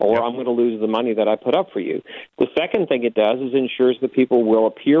 or I'm going to lose the money that I put up for you. The second thing it does is ensures that people will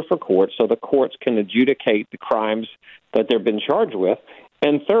appear for court so the courts can adjudicate the crimes that they've been charged with.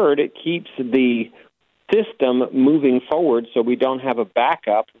 And third, it keeps the system moving forward so we don't have a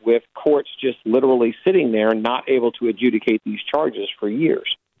backup with courts just literally sitting there and not able to adjudicate these charges for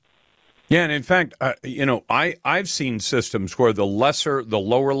years. Yeah, and in fact, I've seen systems where the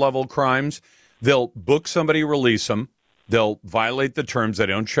lower level crimes, they'll book somebody, release them, they'll violate the terms, they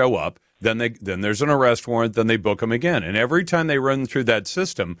don't show up, then there's an arrest warrant, then they book them again. And every time they run through that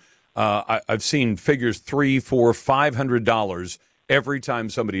system, I've seen figures $300, $400, $500 every time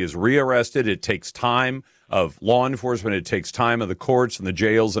somebody is rearrested. It takes time of law enforcement, it takes time of the courts and the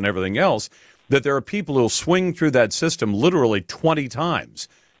jails and everything else, that there are people who will swing through that system literally 20 times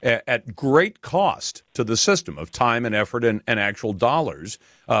at great cost to the system of time and effort and actual dollars,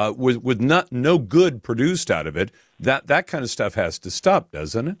 with no good produced out of it. That kind of stuff has to stop,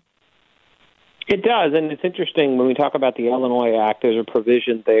 doesn't it? It does, and it's interesting when we talk about the Illinois Act, there's a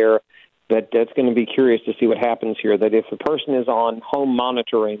provision there that's going to be curious to see what happens here, that if a person is on home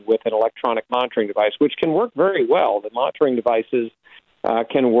monitoring with an electronic monitoring device, which can work very well, the monitoring devices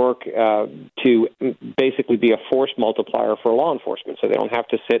can work to basically be a force multiplier for law enforcement, so they don't have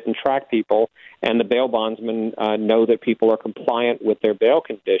to sit and track people, and the bail bondsmen know that people are compliant with their bail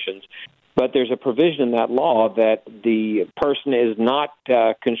conditions. But there's a provision in that law that the person is not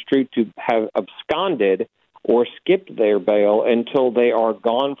construed to have absconded or skipped their bail until they are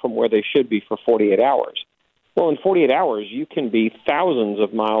gone from where they should be for 48 hours. Well, in 48 hours, you can be thousands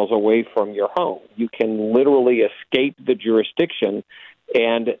of miles away from your home. You can literally escape the jurisdiction,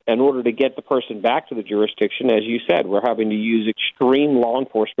 and in order to get the person back to the jurisdiction, as you said, we're having to use extreme law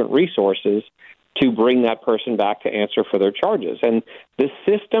enforcement resources to bring that person back to answer for their charges. And the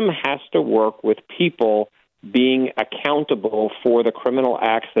system has to work with people being accountable for the criminal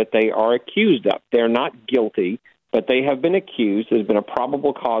acts that they are accused of. They're not guilty, but they have been accused. There's been a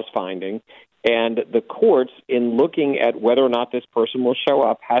probable cause finding, and the courts, in looking at whether or not this person will show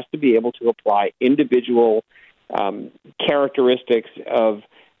up, has to be able to apply individual characteristics of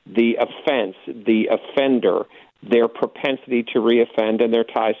the offense, the offender, their propensity to reoffend, and their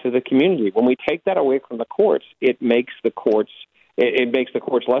ties to the community. When we take that away from the courts, it makes the courts it makes the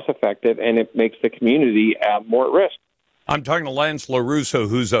courts less effective, and it makes the community more at risk. I'm talking to Lance LaRusso,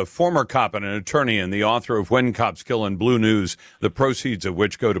 who's a former cop and an attorney and the author of When Cops Kill and Blue News, the proceeds of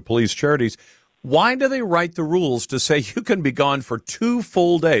which go to police charities. Why do they write the rules to say you can be gone for 2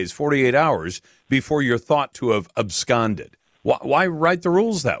 full days, 48 hours, before you're thought to have absconded? Why write the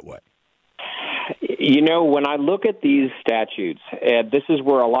rules that way? You know, when I look at these statutes, this is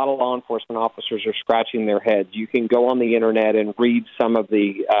where a lot of law enforcement officers are scratching their heads. You can go on the Internet and read some of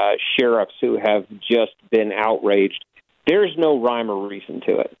the sheriffs who have just been outraged. There's no rhyme or reason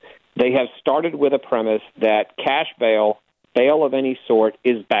to it. They have started with a premise that cash bail of any sort,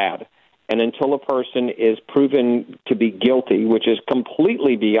 is bad. And until a person is proven to be guilty, which is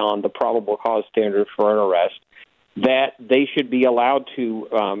completely beyond the probable cause standard for an arrest, that they should be allowed to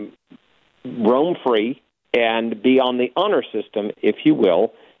roam free and be on the honor system, if you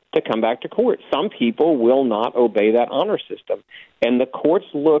will, to come back to court. Some people will not obey that honor system. And the courts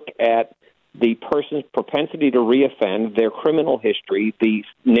look at the person's propensity to reoffend, their criminal history, the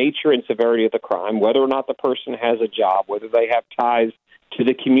nature and severity of the crime, whether or not the person has a job, whether they have ties to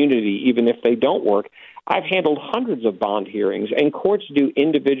the community, even if they don't work. I've handled hundreds of bond hearings, and courts do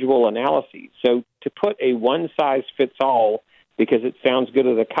individual analyses. So to put a one-size-fits-all, because it sounds good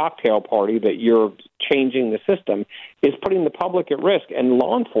at a cocktail party that you're changing the system, is putting the public at risk. And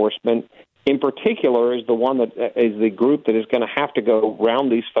law enforcement, in particular, is the one that is the group that is going to have to go round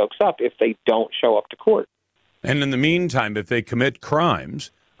these folks up if they don't show up to court. And in the meantime, if they commit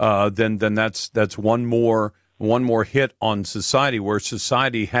crimes, then that's one more hit on society, where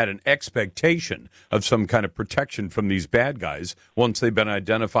society had an expectation of some kind of protection from these bad guys once they've been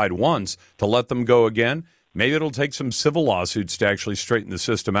identified once. To let them go again, maybe it'll take some civil lawsuits to actually straighten the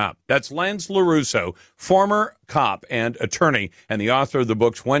system out. That's Lance LaRusso, former cop and attorney, and the author of the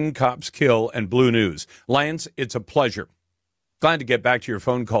books When Cops Kill and Blue News. Lance, it's a pleasure. Glad to get back to your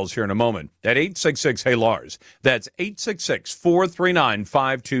phone calls here in a moment at 866-HEY-LARS. That's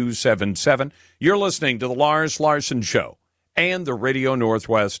 866-439-5277. You're listening to the Lars Larson Show and the Radio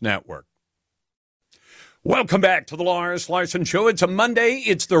Northwest Network. Welcome back to the Lars Larson Show. It's a Monday.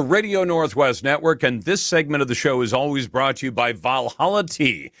 It's the Radio Northwest Network, and this segment of the show is always brought to you by Valhalla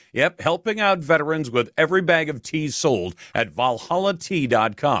Tea. Yep, helping out veterans with every bag of tea sold at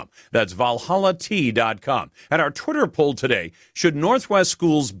valhallatea.com. That's valhallatea.com. And our Twitter poll today, should Northwest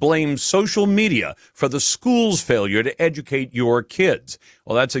schools blame social media for the school's failure to educate your kids?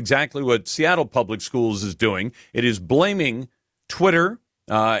 Well, that's exactly what Seattle Public Schools is doing. It is blaming Twitter,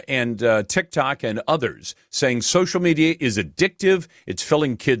 and TikTok and others, saying social media is addictive. It's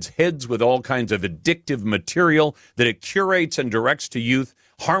filling kids' heads with all kinds of addictive material that it curates and directs to youth,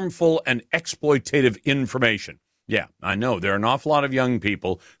 harmful and exploitative information. Yeah, I know there are an awful lot of young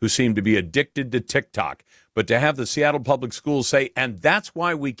people who seem to be addicted to TikTok. But to have the Seattle Public Schools say, and that's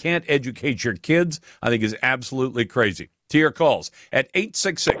why we can't educate your kids, I think is absolutely crazy. To your calls at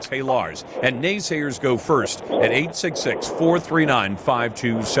 866-HEY-LARS. And naysayers go first at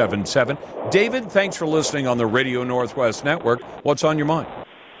 866-439-5277. David, thanks for listening on the Radio Northwest Network. What's on your mind?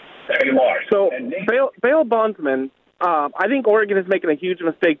 So, bail bondsmen, I think Oregon is making a huge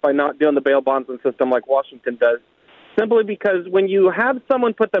mistake by not doing the bail bondsman system like Washington does, simply because when you have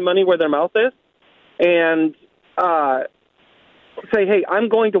someone put their money where their mouth is and say, hey, I'm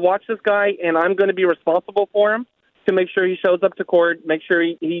going to watch this guy and I'm going to be responsible for him, to make sure he shows up to court, make sure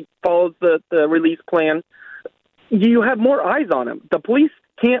he follows the release plan, you have more eyes on him. The police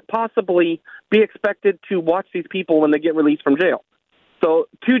can't possibly be expected to watch these people when they get released from jail. So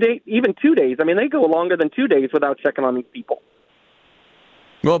 2 days, even 2 days, I mean, they go longer than 2 days without checking on these people.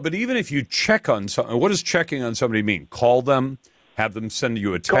 Well, but even if you check on someone, what does checking on somebody mean? Call them, have them send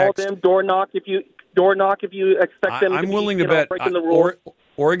you a text? Call them, door knock if you expect them I'm to willing be, to bet breaking the rules.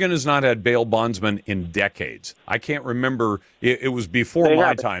 Oregon has not had bail bondsmen in decades. I can't remember. It was before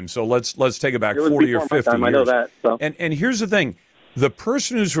my time, so let's take it back 40 or 50 years. I know that. So. And here's the thing. The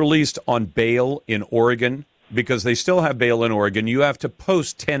person who's released on bail in Oregon, because they still have bail in Oregon, you have to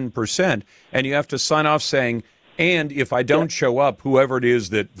post 10%, and you have to sign off saying, and if I don't show up, whoever it is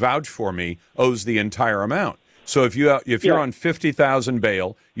that vouched for me owes the entire amount. So if you're on $50,000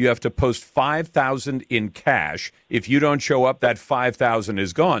 bail, you have to post $5,000 in cash. If you don't show up, that $5,000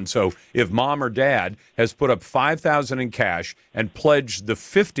 is gone. So if mom or dad has put up $5,000 in cash and pledged the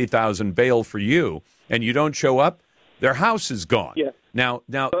 $50,000 bail for you, and you don't show up, their house is gone. Yeah. Now,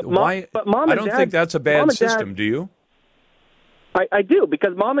 why? But mom I and don't dad, think that's a bad system. Do you? I do,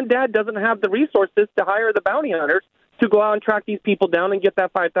 because mom and dad doesn't have the resources to hire the bounty hunters to go out and track these people down and get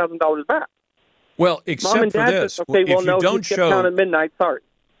that $5,000 back. Well, except for this, okay, if you don't show at midnight, sorry.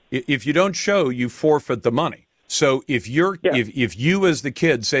 If you don't show, you forfeit the money. So if if you as the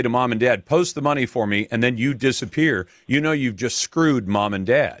kid say to mom and dad, post the money for me, and then you disappear, you've just screwed mom and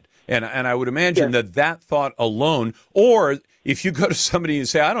dad. And I would imagine that thought alone, or if you go to somebody and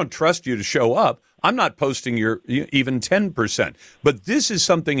say, I don't trust you to show up, I'm not posting your even 10%. But this is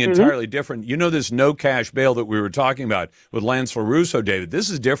something entirely different. This no cash bail that we were talking about with Lance LaRusso, David, this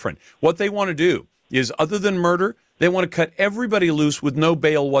is different. What they want to do is, other than murder, they want to cut everybody loose with no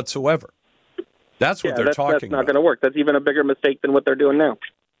bail whatsoever. That's what they're talking about. That's not going to work. That's even a bigger mistake than what they're doing now.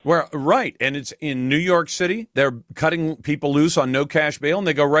 Well, right. And it's in New York City. They're cutting people loose on no cash bail, and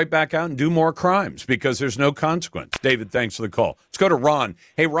they go right back out and do more crimes because there's no consequence. David, thanks for the call. Let's go to Ron.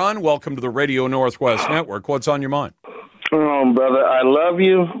 Hey, Ron, welcome to the Radio Northwest Network. What's on your mind? Oh, brother, I love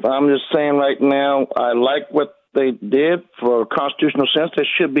you. I'm just saying right now, I like what they did for constitutional sense. There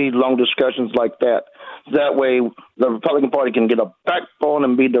should be long discussions like that. That way, the Republican Party can get a backbone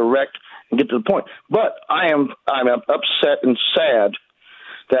and be direct and get to the point. But I'm upset and sad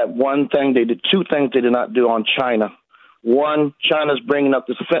that two things they did not do on China. One, China's bringing up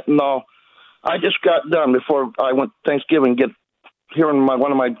this fentanyl. I just got done before I went to Thanksgiving hearing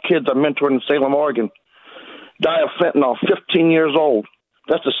one of my kids I mentored in Salem, Oregon, die of fentanyl, 15 years old.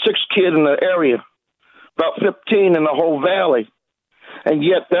 That's the sixth kid in the area, about 15 in the whole valley. And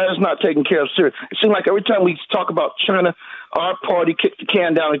yet that is not taken care of seriously. It seems like every time we talk about China, our party kicks the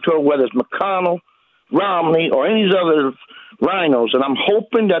can down the road, whether it's McConnell, Romney, or any of these other rhinos. And I'm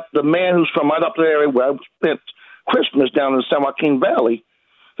hoping that the man who's from right up the area where I spent Christmas down in the San Joaquin Valley,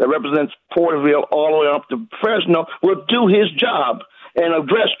 that represents Porterville all the way up to Fresno, will do his job and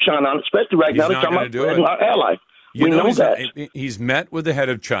address China, especially right now. They're talking about our ally. We know that. He's met with the head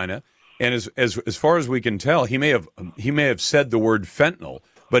of China, and as far as we can tell, he may have said the word fentanyl,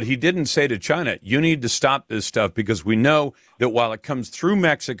 but he didn't say to China, you need to stop this stuff, because we know that while it comes through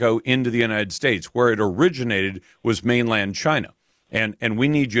Mexico into the United States, where it originated was mainland China. And we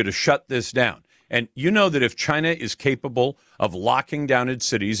need you to shut this down. And you know that if China is capable of locking down its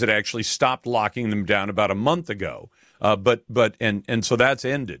cities, it actually stopped locking them down about a month ago. And so that's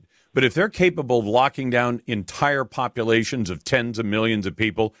ended. But if they're capable of locking down entire populations of tens of millions of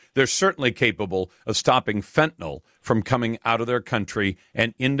people, they're certainly capable of stopping fentanyl from coming out of their country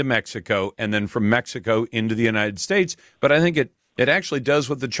and into Mexico, and then from Mexico into the United States. But I think it actually does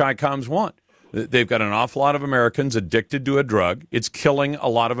what the Chi-Coms want. They've got an awful lot of Americans addicted to a drug. It's killing a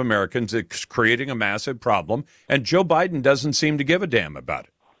lot of Americans. It's creating a massive problem. And Joe Biden doesn't seem to give a damn about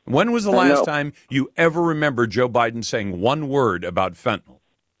it. When was the last time you ever remember Joe Biden saying one word about fentanyl?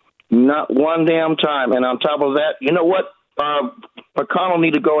 Not one damn time. And on top of that, you know what? McConnell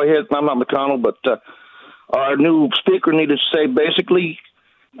need to go ahead. I'm not McConnell, but our new speaker need to say basically,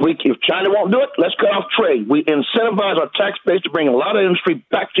 if China won't do it, let's cut off trade. We incentivize our tax base to bring a lot of industry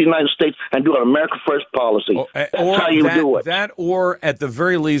back to the United States and do an America First policy. That's how you do it. That, or at the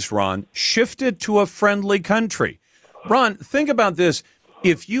very least, Ron, shift it to a friendly country. Ron, think about this.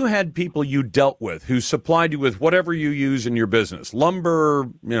 If you had people you dealt with who supplied you with whatever you use in your business, lumber,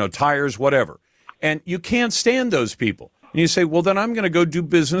 tires, whatever, and you can't stand those people, and you say, well, then I'm going to go do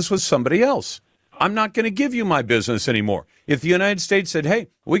business with somebody else. I'm not going to give you my business anymore. If the United States said, hey,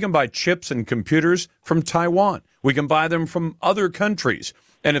 we can buy chips and computers from Taiwan, we can buy them from other countries,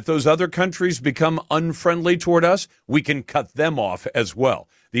 and if those other countries become unfriendly toward us, we can cut them off as well.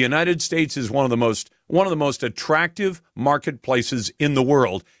 The United States is one of the most attractive marketplaces in the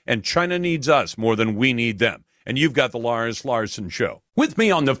world, and China needs us more than we need them. And you've got the Lars Larson Show. With me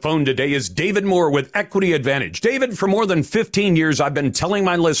on the phone today is David Moore with Equity Advantage. David, for more than 15 years, I've been telling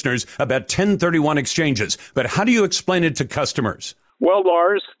my listeners about 1031 exchanges. But how do you explain it to customers? Well,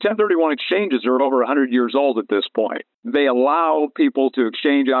 Lars, 1031 exchanges are over 100 years old at this point. They allow people to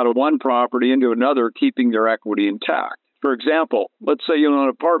exchange out of one property into another, keeping their equity intact. For example, let's say you own an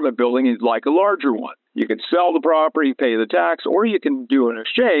apartment building and you'd like a larger one. You can sell the property, pay the tax, or you can do an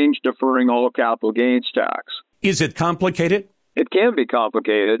exchange, deferring all capital gains tax. Is it complicated? It can be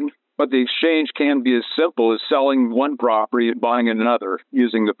complicated, but the exchange can be as simple as selling one property and buying another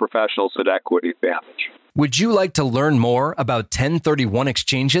using the professionals at Equity Advantage. Would you like to learn more about 1031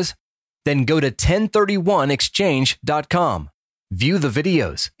 exchanges? Then go to 1031exchange.com. View the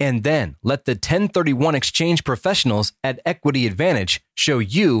videos, and then let the 1031 exchange professionals at Equity Advantage show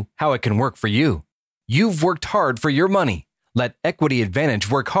you how it can work for you. You've worked hard for your money. Let Equity Advantage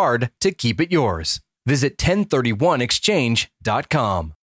work hard to keep it yours. Visit 1031exchange.com.